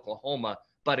headed to Oklahoma.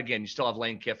 But again, you still have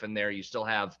Lane Kiffin there. You still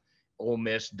have Ole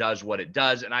Miss does what it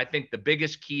does. And I think the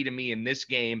biggest key to me in this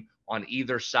game on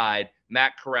either side,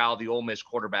 Matt Corral, the Ole Miss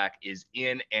quarterback, is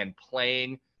in and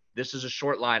playing. This is a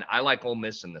short line. I like Ole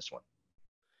Miss in this one.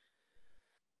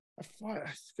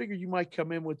 I figured you might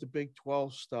come in with the Big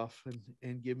 12 stuff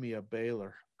and give me a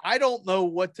Baylor. I don't know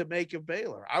what to make of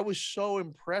Baylor. I was so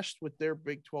impressed with their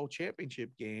Big 12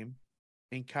 championship game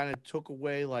and kind of took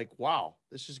away like, wow,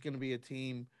 this is going to be a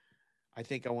team I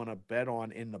think I want to bet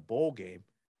on in the bowl game.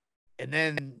 And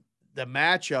then the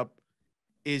matchup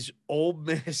is Ole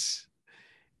Miss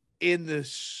in the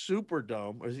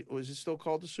Superdome. Was it still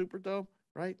called the Superdome,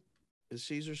 right? The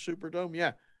Caesars Superdome?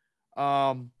 Yeah.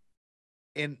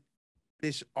 And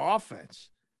this offense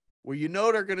where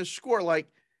they're going to score.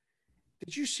 Like,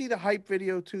 did you see the hype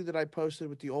video too that I posted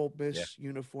with the Ole Miss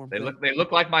uniform? They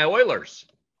look like my Oilers.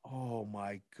 Oh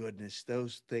my goodness,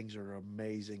 those things are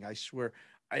amazing. I swear.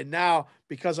 And now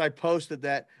because I posted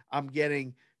that, I'm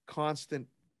getting constant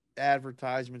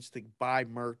advertisements to buy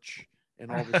merch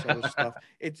and all this other stuff.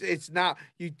 It's not,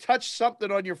 you touch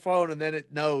something on your phone and then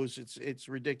it knows. It's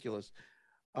ridiculous.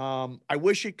 I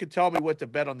wish it could tell me what to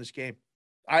bet on this game.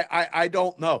 I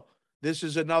don't know. This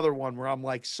is another one where I'm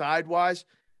like sidewise.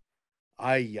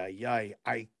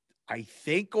 I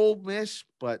think Ole Miss,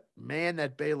 but man,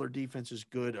 that Baylor defense is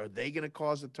good. Are they going to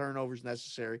cause the turnovers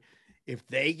necessary? If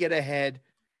they get ahead,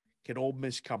 can Ole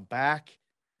Miss come back?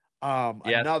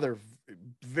 Another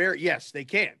yes, they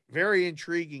can. Very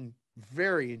intriguing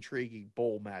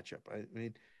bowl matchup. I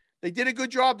mean, they did a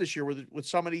good job this year with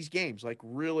some of these games, like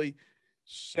really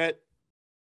set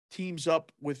teams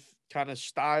up with kind of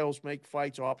styles, make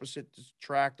fights, opposite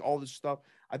track, all this stuff.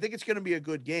 I think it's going to be a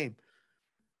good game.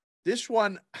 This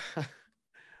one,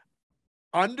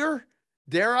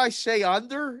 dare I say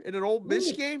under in an Ole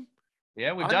Miss game?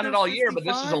 Yeah, we've done it all year, but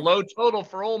this is a low total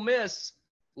for Ole Miss.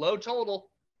 Low total.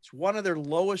 It's one of their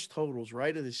lowest totals,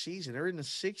 right, of the season. They're in the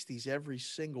 60s every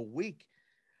single week.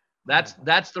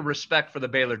 That's the respect for the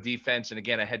Baylor defense. And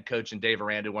again, a head coach in Dave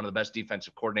Aranda, one of the best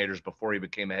defensive coordinators before he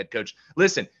became a head coach.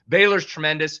 Listen, Baylor's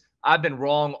tremendous. I've been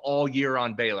wrong all year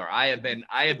on Baylor. I have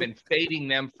been fading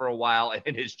them for a while, and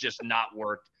it has just not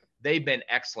worked. They've been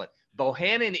excellent.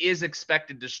 Bohannon is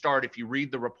expected to start if you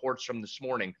read the reports from this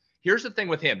morning. Here's the thing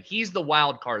with him. He's the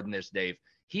wild card in this, Dave.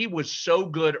 He was so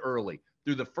good early.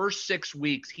 Through the first 6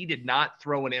 weeks, he did not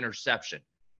throw an interception.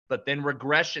 But then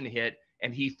regression hit,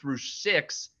 and he threw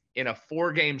 6 in a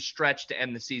 4-game stretch to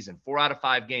end the season. 4 out of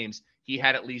 5 games, he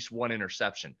had at least 1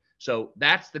 interception. So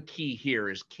that's the key here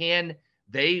is can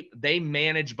they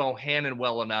manage Bohannon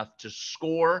well enough to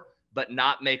score but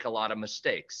not make a lot of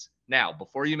mistakes. Now,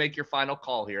 before you make your final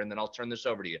call here, and then I'll turn this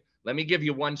over to you, let me give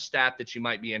you one stat that you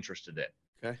might be interested in.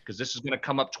 Okay. Because this is going to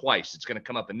come up twice. It's going to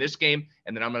come up in this game,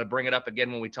 and then I'm going to bring it up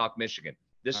again when we talk Michigan.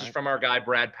 This is from our guy,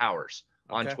 Brad Powers.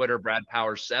 On Twitter, Brad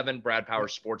Powers 7,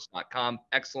 bradpowersports.com.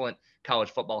 Excellent college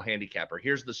football handicapper.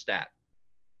 Here's the stat.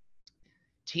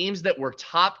 Teams that were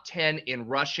top 10 in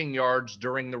rushing yards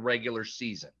during the regular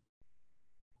season.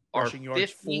 Rushing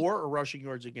yards for or rushing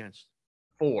yards against?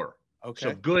 For. Okay.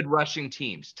 So good rushing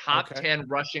teams. Top 10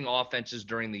 rushing offenses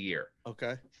during the year.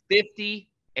 Okay. 50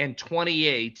 and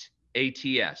 28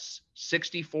 ATS.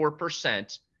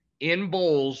 64% in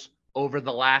bowls over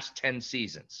the last 10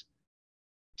 seasons.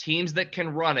 Teams that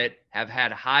can run it have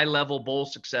had high-level bowl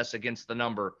success against the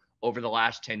number over the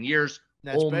last 10 years.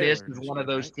 Ole Miss is one of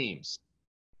those teams.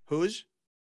 Who's?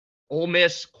 Ole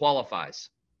Miss qualifies.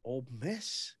 Ole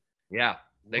Miss? Yeah,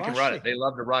 they can run it. They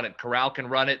love to run it. Corral can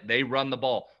run it. They run the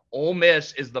ball. Ole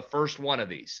Miss is the first one of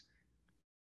these.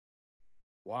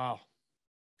 Wow.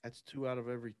 That's 2 out of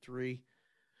every 3.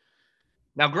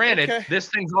 Now, granted, this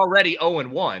thing's already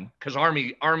 0-1 because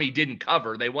Army didn't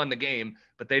cover. They won the game,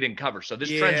 but they didn't cover. So this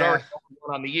trend's already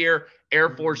on the year. Air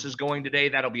Force is going today.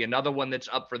 That'll be another one that's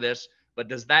up for this. But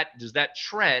does that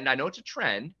trend? I know it's a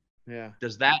trend. Yeah.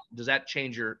 Does that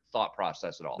change your thought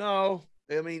process at all? No.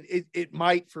 I mean, it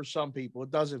might for some people.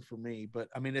 It doesn't for me. But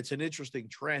I mean, it's an interesting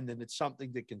trend and it's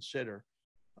something to consider.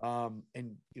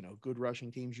 And good rushing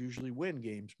teams usually win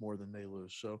games more than they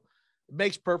lose. So it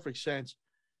makes perfect sense.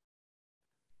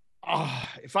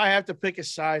 If I have to pick a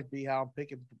side,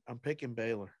 I'm picking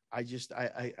Baylor. I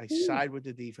side with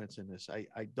the defense in this.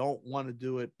 I don't want to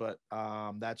do it, but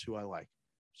that's who I like.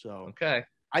 So okay.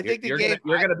 I think you're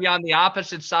gonna be on the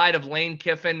opposite side of Lane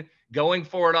Kiffin, going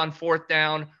for it on 4th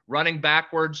down, running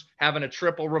backwards, having a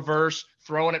triple reverse,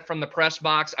 throwing it from the press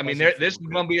box. I mean, this is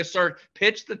gonna be a cert.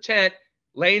 Pitch the tent.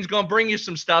 Lane's gonna bring you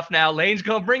some stuff now. Lane's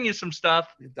gonna bring you some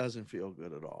stuff. It doesn't feel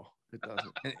good at all. It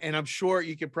doesn't. And I'm sure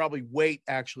you could probably wait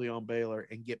actually on Baylor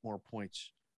and get more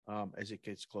points as it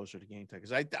gets closer to game time.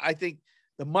 Because I think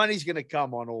the money's going to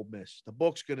come on Ole Miss. The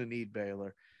book's going to need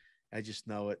Baylor. I just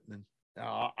know it. And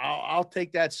I'll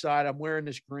take that side. I'm wearing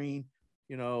this green,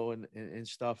 and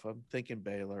stuff. I'm thinking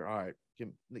Baylor. All right. Give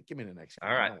me the next game.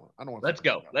 All right. I don't want Let's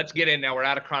go. Let's get in now. We're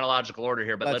out of chronological order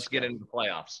here, but let's get into the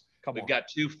playoffs. We've got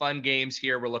 2 fun games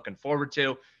here we're looking forward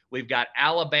to. We've got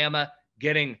Alabama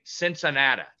getting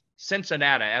Cincinnati,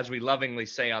 as we lovingly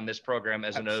say on this program,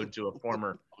 as an ode to a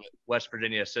former West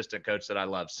Virginia assistant coach that I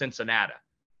love, Cincinnati,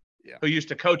 who used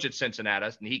to coach at Cincinnati,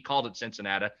 and he called it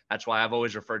Cincinnati. That's why I've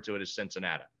always referred to it as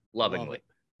Cincinnati, lovingly.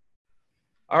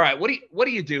 All right, what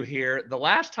do you do here? The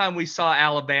last time we saw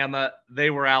Alabama,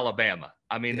 they were Alabama.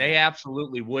 I mean, they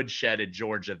absolutely woodshedded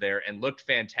Georgia there and looked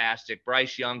fantastic.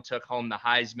 Bryce Young took home the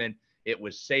Heisman. It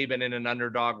was Saban in an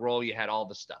underdog role. You had all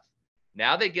the stuff.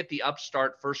 Now they get the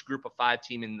upstart first group of 5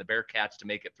 team in the Bearcats to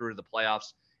make it through to the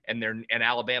playoffs, and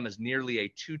Alabama's nearly a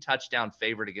 2-touchdown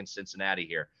favorite against Cincinnati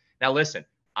here. Now listen,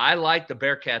 I like the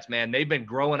Bearcats, man. They've been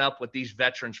growing up with these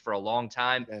veterans for a long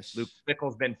time. Yes. Luke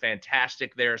Fickell's been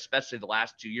fantastic there, especially the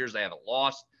last 2 years. They haven't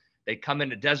lost. They come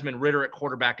into Desmond Ridder at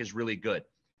quarterback is really good.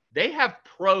 They have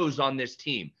pros on this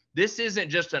team. This isn't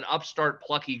just an upstart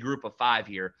plucky group of 5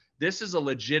 here. This is a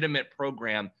legitimate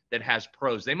program that has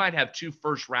pros. They might have 2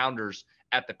 first-rounders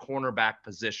at the cornerback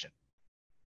position.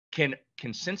 Can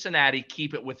Cincinnati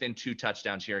keep it within 2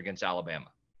 touchdowns here against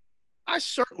Alabama? I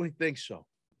certainly think so.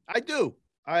 I do.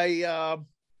 I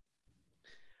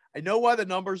know why the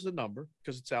number's the number,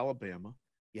 because it's Alabama.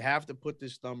 You have to put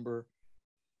this number.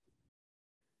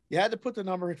 You had to put the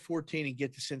number at 14 and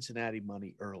get the Cincinnati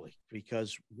money early,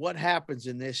 because what happens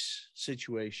in this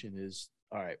situation is,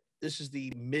 all right, this is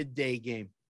the midday game,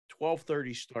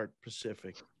 12:30 start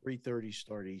Pacific, 3:30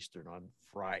 start Eastern on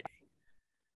Friday.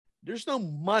 There's no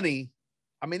money.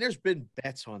 I mean, there's been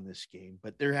bets on this game,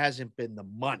 but there hasn't been the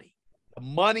money. The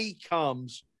money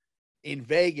comes in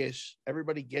Vegas.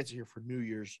 Everybody gets here for New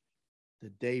Year's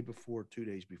the day before, 2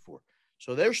 days before.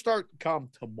 So they're starting to come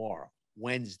tomorrow,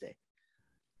 Wednesday.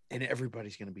 And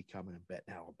everybody's going to be coming and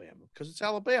betting Alabama because it's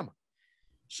Alabama.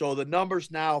 So the number's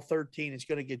now 13. It's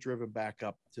going to get driven back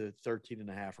up to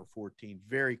 13.5 or 14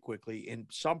 very quickly. In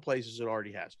some places, it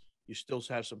already has. You still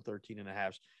have some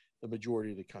 13.5s, the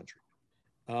majority of the country.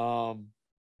 I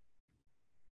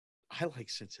like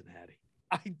Cincinnati.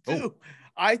 I do.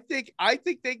 I think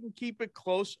they can keep it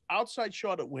close. Outside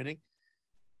shot at winning.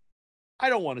 I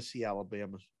don't want to see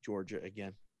Alabama, Georgia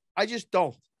again. I just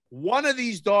don't. One of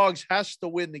these dogs has to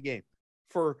win the game.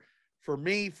 For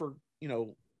me, for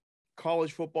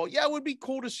college football, yeah, it would be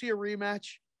cool to see a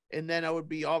rematch. And then I would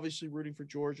be obviously rooting for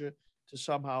Georgia to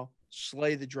somehow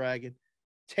slay the dragon,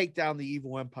 take down the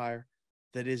evil empire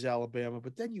that is Alabama.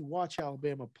 But then you watch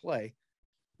Alabama play,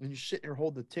 and you're sitting there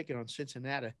holding the ticket on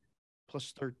Cincinnati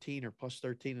plus 13 or plus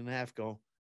 13.5 going,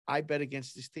 I bet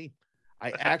against this team.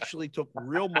 I actually took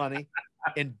real money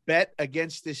and bet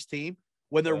against this team.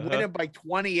 When they're winning by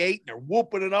 28 and they're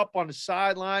whooping it up on the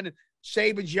sideline and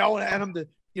Saban's yelling at them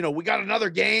we got another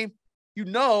game.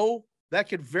 That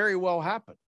could very well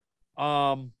happen.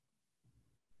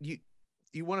 You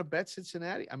want to bet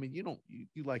Cincinnati? I mean, you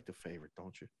like the favorite,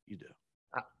 don't you? You do.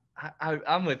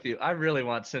 I'm with you. I really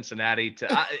want Cincinnati to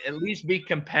at least be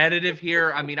competitive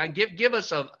here. I mean, give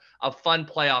us a fun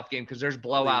playoff game, because there's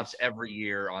blowouts every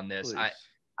year on this. Please.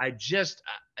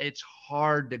 It's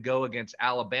hard to go against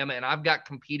Alabama, and I've got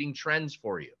competing trends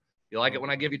for you. You like it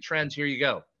when I give you trends? Here you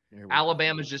go.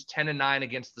 Alabama's just 10-9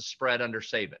 against the spread under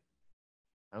Saban.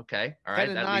 Okay. All right.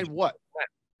 10-9 what?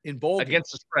 In bowl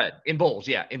against the spread. In bowls,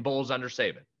 yeah. In bowls under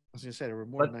Saban. I was going to say, there were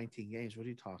more than 19 games. What are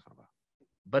you talking about?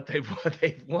 But they've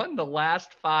won the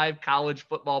last 5 college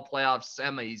football playoff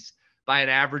semis by an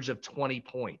average of 20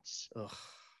 points. Ugh.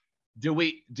 Do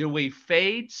we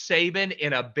fade Saban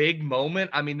in a big moment?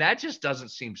 I mean, that just doesn't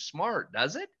seem smart,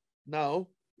 does it? No,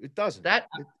 it doesn't. That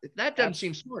doesn't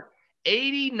seem smart.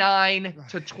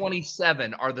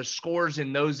 89-27 are the scores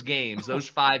in those games, those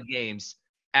 5 games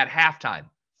at halftime.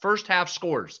 First half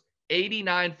scores,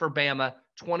 89 for Bama,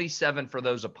 27 for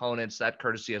those opponents. That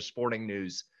courtesy of Sporting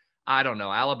News. I don't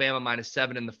know. Alabama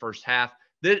 -7 in the first half.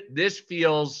 This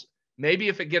feels Maybe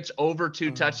if it gets over 2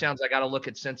 touchdowns, I got to look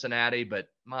at Cincinnati, but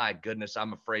my goodness,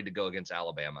 I'm afraid to go against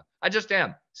Alabama. I just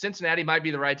am. Cincinnati might be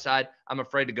the right side. I'm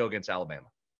afraid to go against Alabama.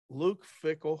 Luke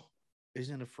Fickell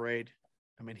isn't afraid.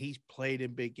 I mean, he's played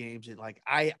in big games. And like,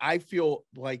 I feel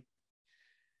like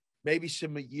maybe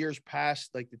some years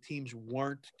past, like the teams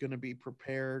weren't going to be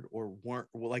prepared or weren't,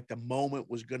 like the moment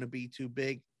was going to be too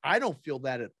big. I don't feel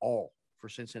that at all for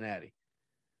Cincinnati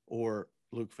or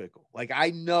Luke Fickell. Like,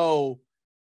 I know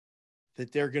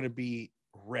that they're going to be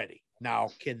ready.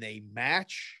 Now, can they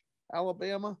match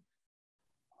Alabama?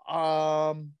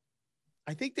 I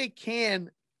think they can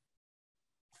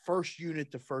first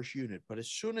unit to first unit, but as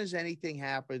soon as anything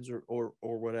happens or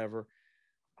whatever,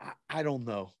 I don't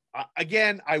know.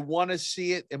 Again, I want to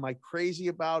see it. Am I crazy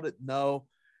about it? No.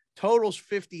 Total's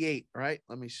 58, right?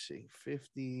 Let me see.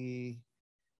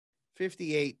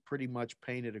 58 pretty much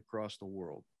painted across the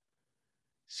world.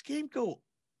 This game go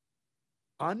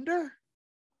under?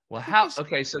 Well,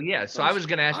 okay, so yeah. So I was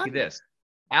going to ask you this.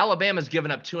 Alabama's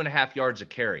given up 2.5 yards a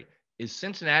carry. Is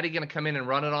Cincinnati going to come in and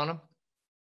run it on them?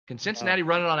 Can Cincinnati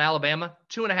run it on Alabama?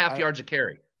 2.5 yards a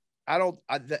carry. I don't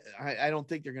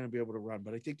think they're going to be able to run,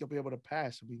 but I think they'll be able to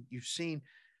pass. I mean, you've seen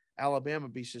Alabama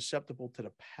be susceptible to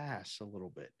the pass a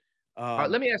little bit. All right,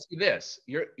 let me ask you this: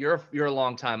 you're a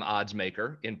longtime odds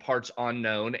maker in parts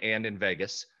unknown and in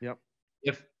Vegas. Yep.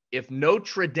 If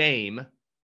Notre Dame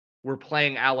were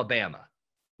playing Alabama,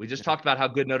 we just talked about how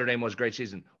good Notre Dame was, great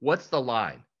season. What's the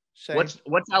line? Same.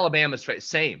 What's Alabama's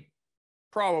same?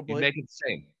 Probably. You'd make it the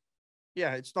same.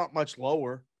 Yeah, it's not much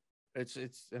lower. It's.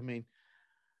 I mean,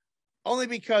 only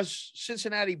because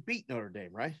Cincinnati beat Notre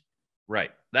Dame, right?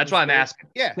 Right. That's why I'm asking.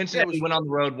 Yeah. Cincinnati went on the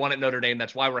road, won at Notre Dame.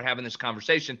 That's why we're having this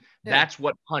conversation. Yeah. That's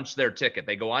what punched their ticket.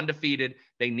 They go undefeated.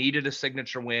 They needed a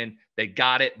signature win. They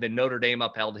got it. Then Notre Dame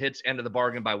upheld hits end of the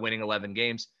bargain by winning 11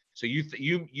 games. So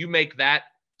you make that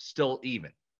still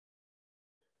even.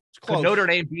 It's close. Could Notre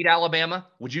Dame beat Alabama?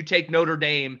 Would you take Notre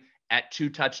Dame at 2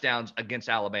 touchdowns against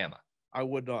Alabama? I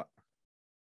would not.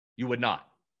 You would not.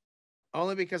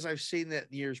 Only because I've seen that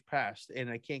in years past, and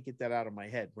I can't get that out of my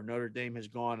head, where Notre Dame has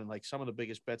gone, and like some of the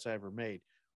biggest bets I ever made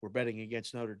were betting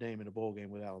against Notre Dame in a bowl game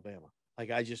with Alabama. Like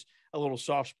a little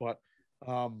soft spot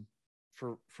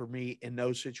for me in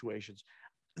those situations.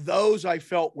 Those I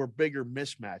felt were bigger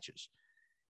mismatches.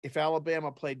 If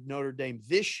Alabama played Notre Dame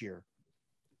this year,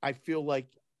 I feel like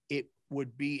it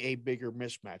would be a bigger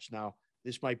mismatch. Now,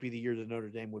 this might be the year that Notre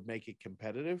Dame would make it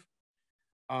competitive.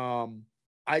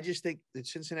 I just think that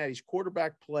Cincinnati's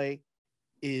quarterback play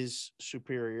is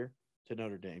superior to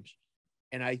Notre Dame's.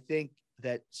 And I think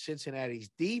that Cincinnati's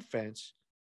defense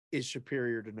is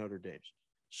superior to Notre Dame's.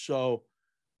 So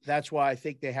that's why I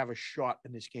think they have a shot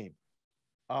in this game.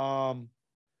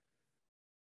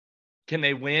 Can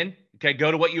they win? Okay, go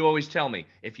to what you always tell me.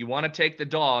 If you want to take the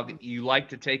dog, you like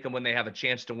to take them when they have a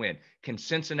chance to win. Can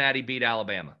Cincinnati beat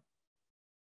Alabama?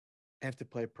 They have to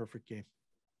play a perfect game.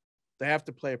 They have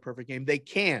to play a perfect game. They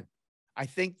can. I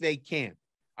think they can.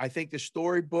 I think the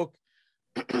storybook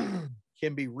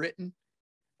can be written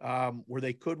where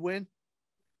they could win.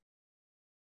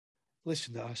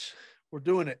 Listen to us. We're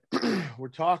doing it. We're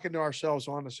talking to ourselves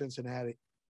on to Cincinnati.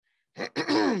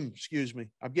 Excuse me.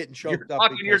 I'm getting choked You're up.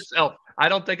 Talking to yourself. I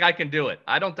don't think I can do it.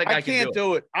 I can't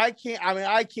do it. I can't. I mean,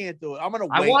 I can't do it. I'm gonna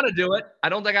wait. I want to do it. I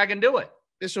don't think I can do it.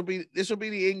 This will be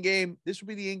the in-game. This will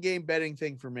be the in-game betting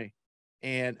thing for me.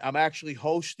 And I'm actually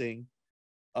hosting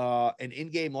an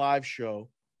in-game live show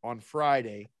on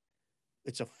Friday.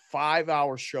 It's a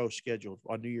 5-hour show scheduled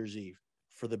on New Year's Eve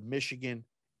for the Michigan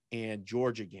and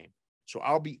Georgia game. So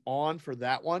I'll be on for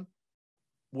that one,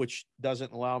 which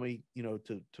doesn't allow me,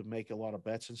 to make a lot of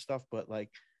bets and stuff. But like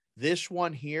this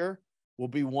one here will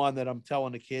be one that I'm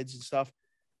telling the kids and stuff.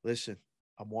 Listen,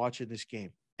 I'm watching this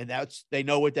game, and they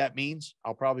know what that means.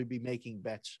 I'll probably be making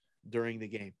bets during the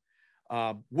game.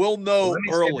 We'll know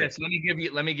early.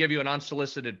 Let me give you an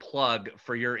unsolicited plug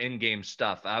for your in-game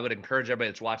stuff. I would encourage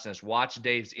everybody that's watching this, watch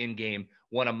Dave's in-game.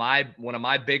 One of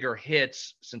my bigger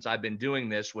hits since I've been doing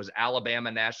this was Alabama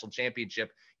National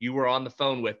Championship. You were on the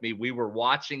phone with me. We were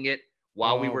watching it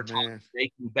while we were talking,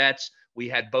 making bets. We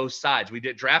had both sides. We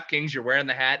did DraftKings. You're wearing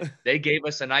the hat. They gave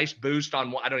us a nice boost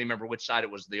on, I don't even remember which side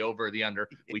it was, the over or the under.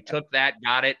 We took that,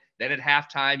 got it. Then at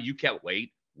halftime, you kept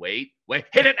wait,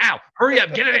 hit it now. Hurry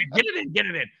up, get it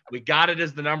in. We got it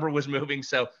as the number was moving.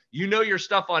 So you know your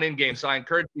stuff on in-game. So I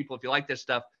encourage people, if you like this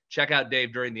stuff, check out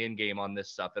Dave during the in-game on this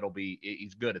stuff.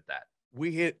 He's good at that.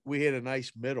 We hit a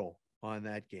nice middle on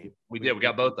that game. We did. We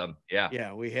got both of them. Yeah.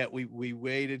 Yeah. We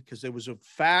waited because there was a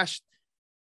fast.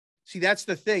 See, that's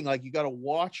the thing. Like, you got to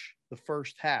watch the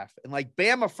first half, and like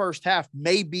Bama first half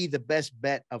may be the best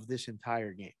bet of this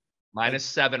entire game.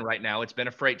 -7 right now. It's been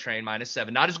a freight train,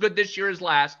 -7. Not as good this year as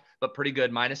last, but pretty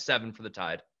good. -7 for the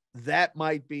Tide. That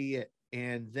might be it.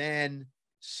 And then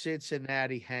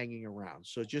Cincinnati hanging around.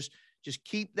 So just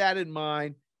keep that in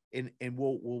mind. And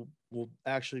we'll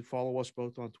actually follow us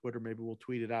both on Twitter. Maybe we'll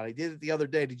tweet it out. I did it the other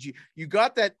day. Did you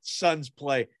got that Suns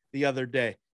play the other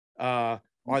day? On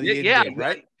the Indian,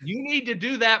 right? You need to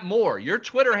do that more. Your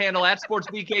Twitter handle at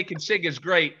SportsBK is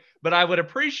great, but I would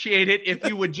appreciate it if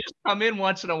you would just come in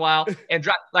once in a while and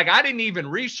drop. Like, I didn't even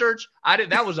research.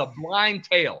 That was a blind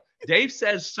tail. Dave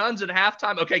says Suns at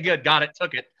halftime. Okay, good. Got it.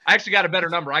 Took it. I actually got a better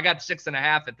number. I got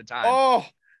 6.5 at the time. Oh,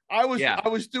 I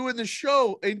was doing the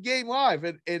show in Game Live,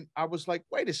 and I was like,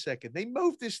 wait a second. They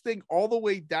moved this thing all the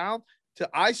way down to,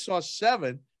 I saw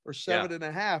 7 or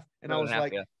 7.5, and I was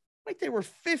like, they were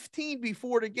 15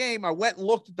 before the game. I went and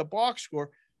looked at the box score.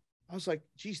 I was like,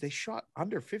 geez, they shot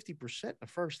under 50% in the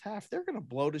first half. They're going to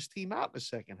blow this team out in the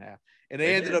second half. And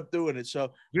they ended up doing it.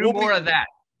 So do more of that.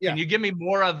 Yeah. Can you give me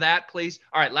more of that, please?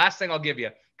 All right, last thing I'll give you,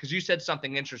 because you said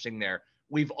something interesting there.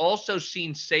 We've also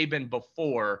seen Saban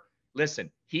before.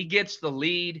 Listen, he gets the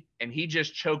lead and he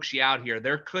just chokes you out here.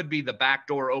 There could be the back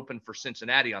door open for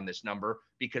Cincinnati on this number,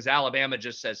 because Alabama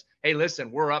just says, hey,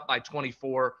 listen, we're up by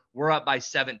 24. We're up by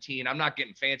 17. I'm not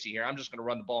getting fancy here. I'm just going to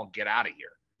run the ball and get out of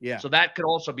here. Yeah. So that could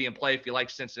also be in play if you like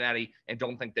Cincinnati and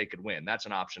don't think they could win. That's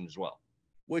an option as well.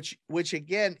 Which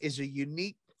again is a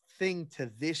unique thing to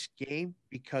this game,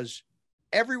 because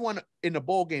everyone in the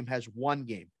bowl game has one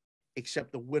game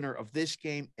except the winner of this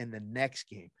game and the next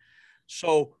game.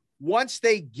 So once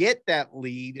they get that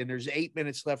lead and there's 8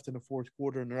 minutes left in the fourth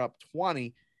quarter and they're up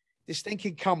 20, this thing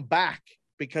can come back,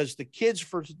 because the kids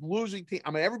for losing team,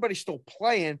 I mean, everybody's still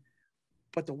playing,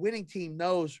 but the winning team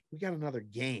knows we got another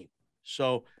game.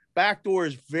 So backdoor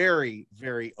is very,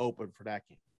 very open for that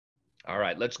game. All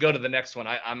right, let's go to the next one.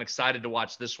 I'm excited to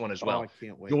watch this one as well. I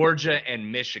can't wait. Georgia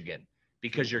and Michigan,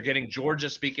 because you're getting Georgia.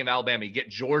 Speaking of Alabama, you get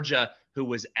Georgia, who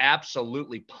was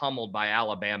absolutely pummeled by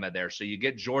Alabama there. So you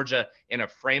get Georgia in a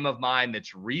frame of mind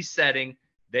that's resetting.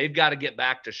 They've got to get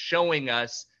back to showing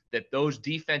us that those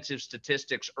defensive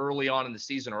statistics early on in the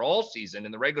season, or all season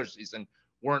in the regular season,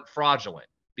 weren't fraudulent,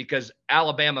 because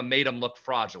Alabama made them look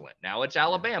fraudulent. Now it's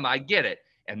Alabama. I get it.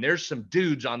 And there's some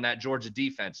dudes on that Georgia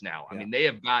defense now. I mean, they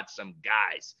have got some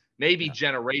guys, maybe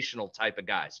generational type of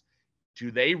guys.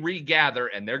 Do they regather?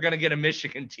 And they're going to get a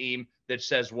Michigan team that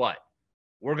says, what?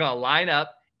 We're going to line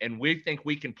up and we think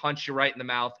we can punch you right in the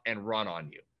mouth and run on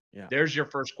you. Yeah. There's your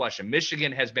first question.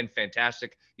 Michigan has been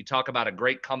fantastic. You talk about a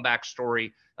great comeback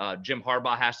story. Jim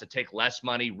Harbaugh has to take less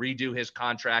money, redo his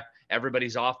contract.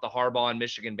 Everybody's off the Harbaugh and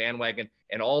Michigan bandwagon,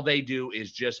 and all they do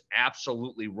is just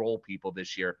absolutely roll people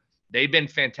this year. They've been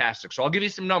fantastic. So I'll give you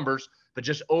some numbers, but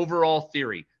just overall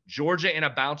theory. Georgia in a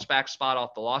bounce back spot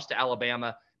off the loss to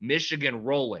Alabama. Michigan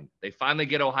rolling. They finally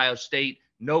get Ohio State.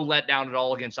 No letdown at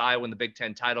all against Iowa in the Big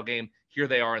Ten title game. Here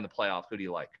they are in the playoff. Who do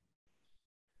you like?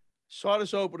 Saw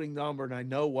this opening number, and I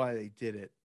know why they did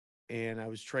it. And I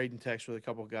was trading texts with a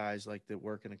couple of guys like that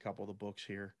work in a couple of the books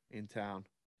here in town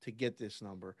to get this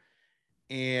number.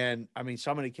 And, I mean,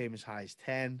 somebody came as high as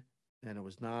 10, then it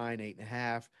was 9,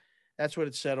 8.5. That's what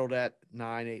it settled at,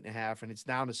 9, 8.5, and it's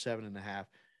down to 7.5,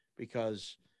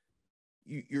 because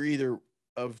you're either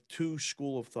of two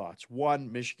school of thoughts.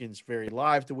 One, Michigan's very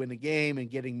live to win the game,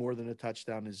 and getting more than a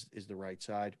touchdown is the right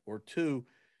side. Or two,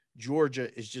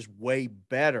 Georgia is just way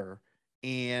better,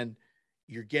 and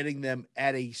you're getting them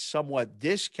at a somewhat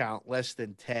discount, less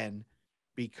than 10,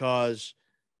 because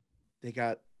they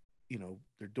got,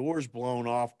 their doors blown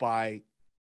off by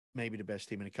maybe the best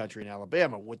team in the country in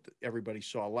Alabama, what everybody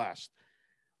saw last.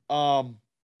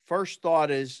 First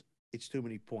thought is it's too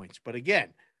many points. But again,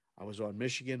 I was on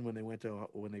Michigan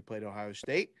when they played Ohio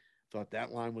State. Thought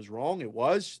that line was wrong. It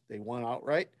was. They won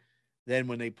outright. Then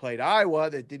when they played Iowa,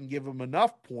 that didn't give them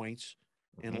enough points,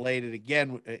 and laid it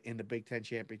again in the Big Ten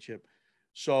championship.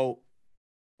 So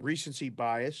recency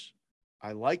bias.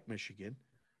 I like Michigan.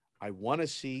 I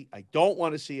don't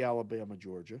want to see Alabama,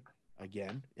 Georgia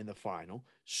again in the final.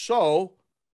 So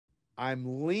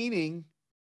I'm leaning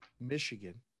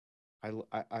Michigan.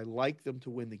 I like them to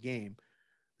win the game.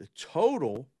 The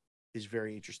total is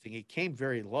very interesting. It came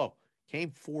very low. It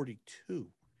came 42.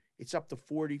 It's up to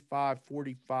 45,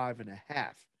 45.5.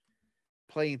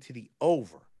 Playing to the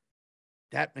over.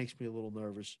 That makes me a little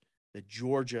nervous that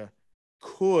Georgia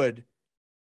could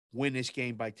win this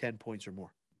game by 10 points or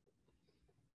more.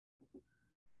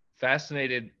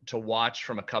 Fascinated to watch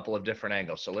from a couple of different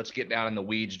angles. So let's get down in the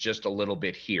weeds just a little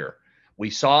bit here.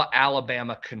 We saw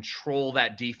Alabama control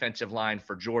that defensive line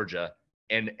for Georgia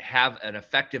and have an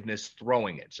effectiveness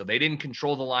throwing it. So they didn't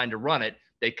control the line to run it.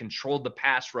 They controlled the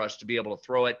pass rush to be able to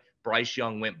throw it. Bryce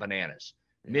Young went bananas.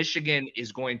 Yeah. Michigan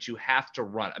is going to have to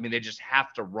run. I mean, they just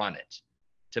have to run it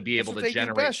to be able to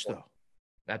generate. That's what they do best, though.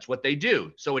 That's what they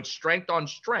do. So it's strength on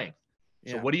strength.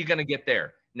 So what are you going to get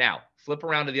there? Now, flip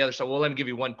around to the other side. Well, let me give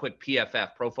you one quick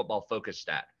PFF, Pro Football Focus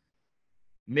stat.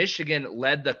 Michigan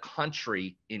led the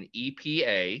country in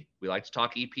EPA. We like to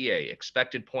talk EPA,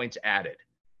 expected points added.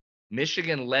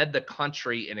 Michigan led the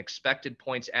country in expected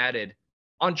points added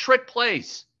on trick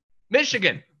plays.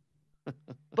 Michigan.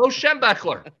 Bo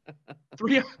Schembechler.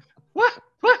 What?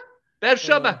 Bev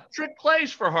Schembechler. Trick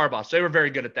plays for Harbaugh. So they were very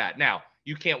good at that. Now,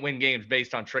 you can't win games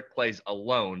based on trick plays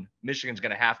alone. Michigan's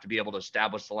going to have to be able to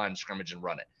establish the line of scrimmage and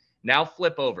run it. Now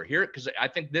flip over here, because I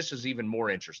think this is even more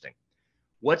interesting.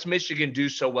 What's Michigan do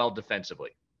so well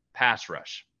defensively? Pass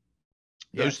rush.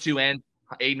 Those two ends,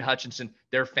 Aiden Hutchinson,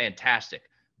 they're fantastic.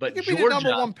 But Georgia, be the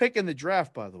number one pick in the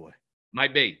draft, by the way.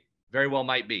 Might be. Very well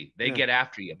might be. They get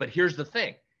after you. But here's the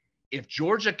thing. If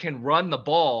Georgia can run the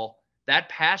ball, that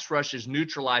pass rush is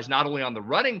neutralized not only on the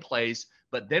running plays,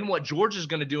 but then what Georgia's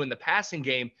going to do in the passing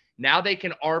game, now they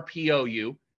can RPO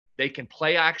you. They can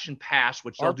play action pass,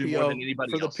 which they'll do more than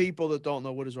anybody else. For the people that don't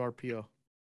know, what is RPO?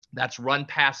 That's run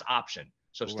pass option.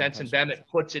 So Stetson Bennett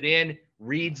puts it in,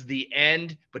 reads the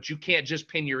end, but you can't just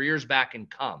pin your ears back and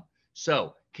come.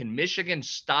 So can Michigan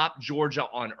stop Georgia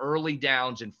on early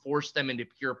downs and force them into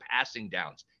pure passing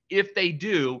downs? If they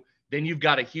do, then you've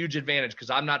got a huge advantage, because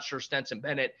I'm not sure Stetson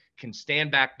Bennett can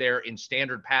stand back there in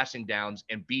standard passing downs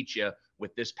and beat you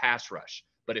with this pass rush.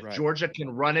 But if Georgia can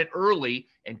run it early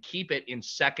and keep it in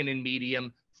second and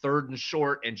medium, third and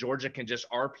short, and Georgia can just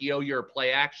RPO you or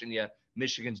play action you,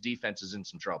 Michigan's defense is in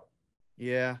some trouble.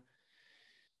 Yeah.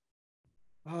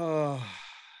 The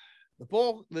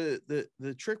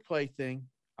trick play thing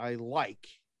I like,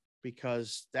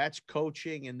 because that's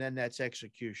coaching and then that's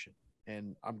execution.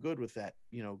 And I'm good with that.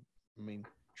 I mean,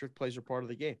 trick plays are part of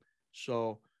the game.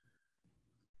 So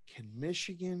can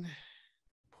Michigan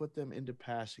put them into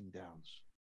passing downs,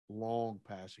 long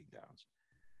passing downs?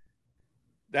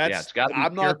 It's got to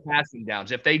be pure passing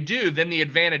downs. If they do, then the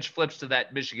advantage flips to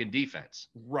that Michigan defense.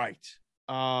 Right.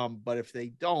 But if they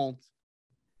don't,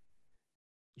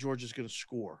 Georgia's going to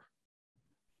score.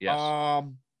 Yes.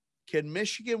 Can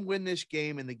Michigan win this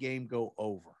game and the game go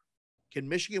over? Can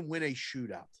Michigan win a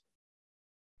shootout?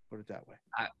 Put it that way.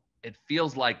 It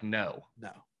feels like no.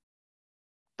 No.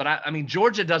 But I mean,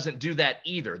 Georgia doesn't do that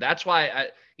either. That's why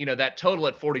that total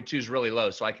at 42 is really low.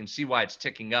 So I can see why it's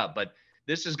ticking up. But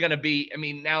this is going to be,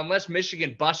 now, unless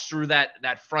Michigan busts through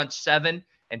that front seven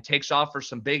and takes off for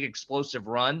some big explosive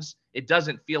runs, it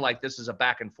doesn't feel like this is a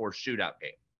back and forth shootout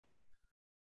game.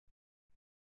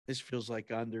 This feels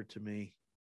like under to me.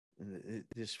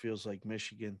 This feels like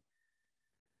Michigan.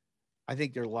 I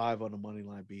think they're live on the money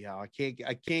line, Howe. I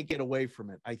can't get away from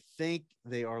it. I think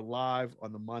they are live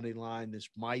on the money line. This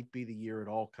might be the year it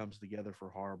all comes together for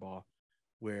Harbaugh,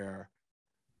 where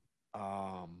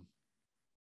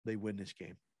they win this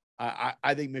game.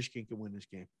 I think Michigan can win this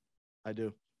game. I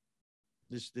do.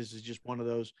 This is just one of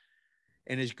those.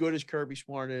 And as good as Kirby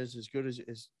Smart is, as good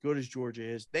as Georgia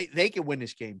is, they can win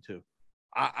this game too.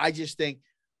 I just think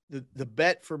the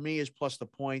bet for me is plus the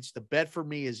points. The bet for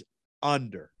me is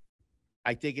under.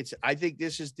 I think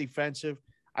this is defensive.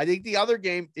 I think the other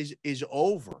game is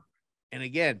over. And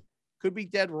again, could be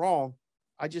dead wrong.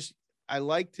 I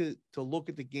like to look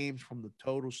at the games from the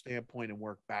total standpoint and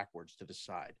work backwards to the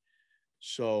side.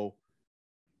 So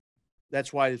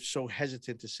that's why I'm so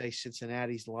hesitant to say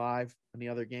Cincinnati's live in the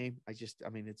other game. It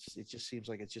just seems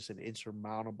like it's just an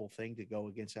insurmountable thing to go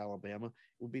against Alabama. It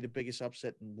would be the biggest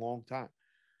upset in a long time.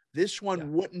 This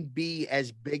one wouldn't be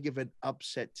as big of an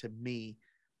upset to me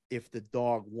if the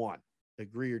dog won.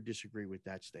 Agree or disagree with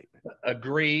that statement?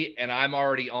 Agree, and I'm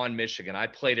already on Michigan. I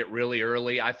played it really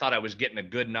early. I thought I was getting a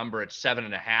good number at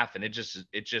 7.5, and it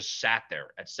just sat there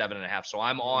at 7.5. So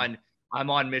I'm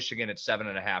on Michigan at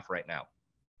 7.5 right now.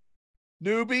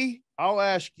 Newbie, I'll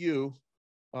ask you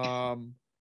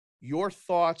your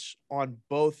thoughts on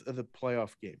both of the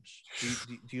playoff games.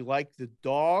 Do you like the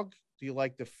dog? Do you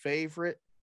like the favorite?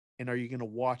 And are you going to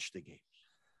watch the game?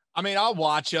 I'll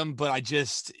watch them, but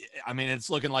it's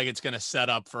looking like it's going to set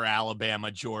up for Alabama,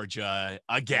 Georgia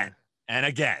again and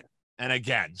again and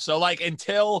again. So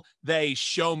until they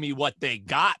show me what they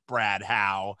got, Brad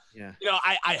Howe,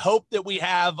 I hope that we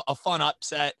have a fun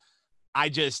upset. I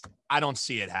don't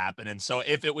see it happening. So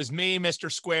if it was me,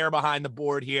 Mr. Square behind the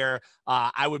board here,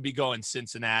 I would be going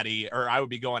Cincinnati, or I would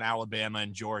be going Alabama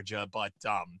and Georgia. But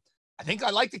I think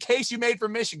I like the case you made for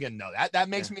Michigan, though. That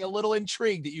makes me a little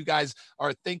intrigued that you guys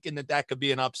are thinking that could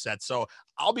be an upset. So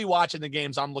I'll be watching the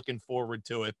games. I'm looking forward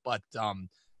to it. But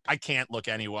I can't look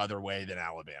any other way than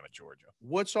Alabama, Georgia.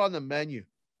 What's on the menu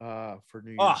for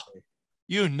New Year's Oh, Day?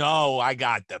 you know, I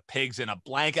got the pigs in a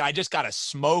blanket. I just got a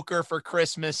smoker for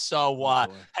Christmas. So,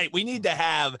 hey, we need to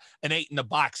have an 8 in the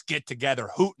box get together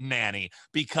hootenanny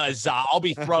because I'll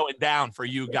be throwing down for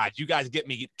you guys. You guys get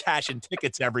me cashing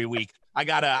tickets every week. I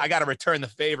gotta return the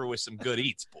favor with some good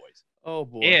eats, boys. Oh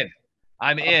boy,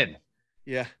 I'm in.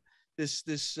 Yeah, this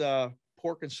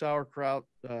pork and sauerkraut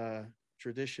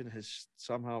tradition has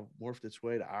somehow morphed its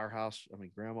way to our house. I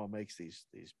mean, Grandma makes these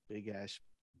big ass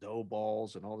dough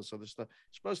balls and all this other stuff.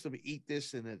 You're supposed to eat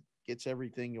this and it gets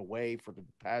everything away for the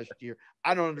past year.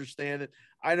 I don't understand it.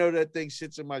 I know that thing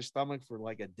sits in my stomach for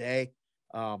like a day,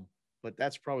 but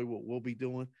that's probably what we'll be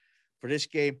doing for this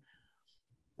game.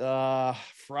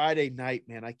 Friday night,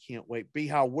 man, I can't wait. B,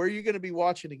 how, where are you going to be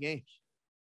watching the games?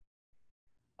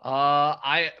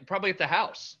 I probably at the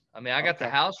house. I mean, I got Okay.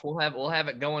 the house. We'll have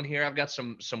it going here. I've got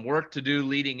some work to do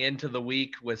leading into the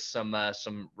week with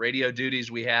some radio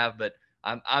duties we have, but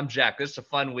I'm Jack. This is a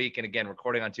fun week. And again,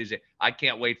 recording on Tuesday. I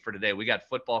can't wait for today. We got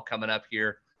football coming up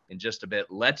here in just a bit.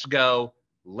 Let's go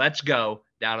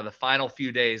down to the final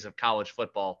few days of college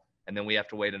football. And then we have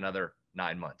to wait another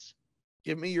 9 months.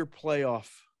 Give me your playoff.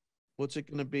 What's it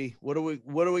going to be? What are we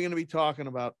going to be talking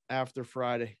about after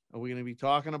Friday? Are we going to be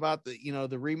talking about the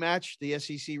rematch, the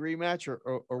SEC rematch,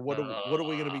 or what are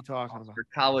we going to be talking about? For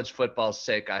college football's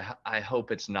sake, I hope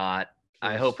it's not. Please.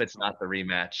 I hope it's not the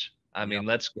rematch. I mean,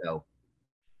 let's go.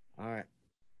 All right.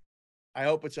 I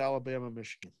hope it's Alabama,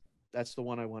 Michigan. That's the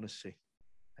one I want to see.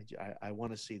 I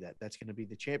want to see that. That's going to be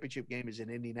the championship game is in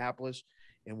Indianapolis,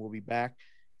 and we'll be back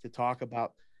to talk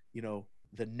about,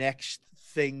 the next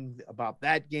thing about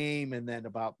that game, and then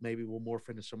about maybe we'll morph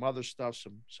into some other stuff,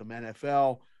 some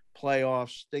NFL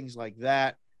playoffs, things like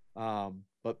that.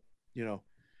 But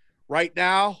right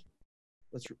now,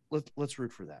 let's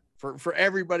root for that for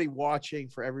everybody watching,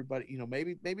 for everybody.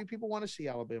 Maybe people want to see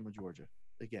Alabama, Georgia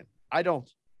again. I don't.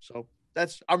 So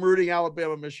I'm rooting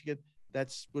Alabama, Michigan.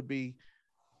 Would be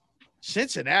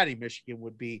Cincinnati, Michigan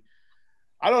would be.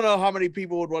 I don't know how many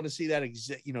people would want to see that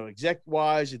exec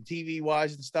wise and TV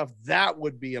wise and stuff. That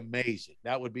would be amazing.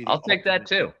 That would be. I'll take that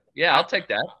too. Yeah, I'll take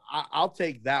that. I'll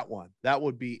take that one. That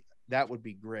would be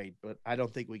great. But I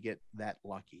don't think we get that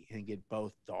lucky and get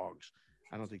both dogs.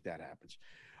 I don't think that happens.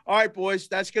 All right, boys,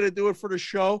 that's going to do it for the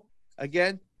show.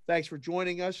 Again, thanks for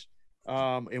joining us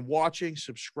and watching,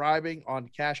 subscribing on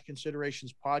Cash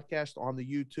Considerations Podcast on the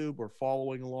YouTube or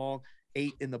following along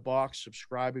 8 in the Box,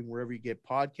 subscribing wherever you get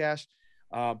podcasts.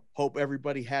 Hope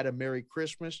everybody had a Merry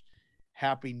Christmas.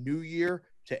 Happy New Year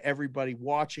to everybody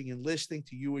watching and listening,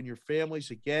 to you and your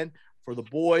families. Again, for the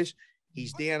boys,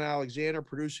 he's Dan Alexander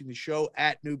producing the show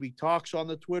at Newbie Talks on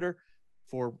the Twitter.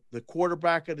 For the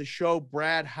quarterback of the show,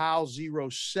 Brad Howe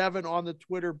 07 on the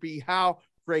Twitter. B Howe,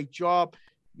 great job.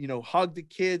 Hug the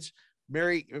kids.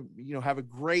 Merry, have a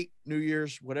great New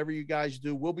Year's, whatever you guys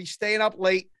do. We'll be staying up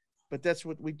late, but that's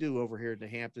what we do over here in the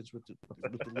Hamptons with the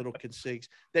little consigs.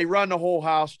 They run the whole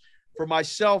house. For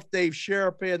myself, Dave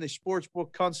Sharapan, the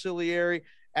Sportsbook Consigliere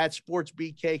at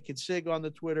SportsBK Consig on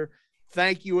the Twitter.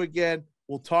 Thank you again.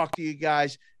 We'll talk to you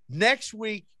guys next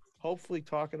week, hopefully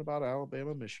talking about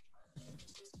Alabama, Michigan.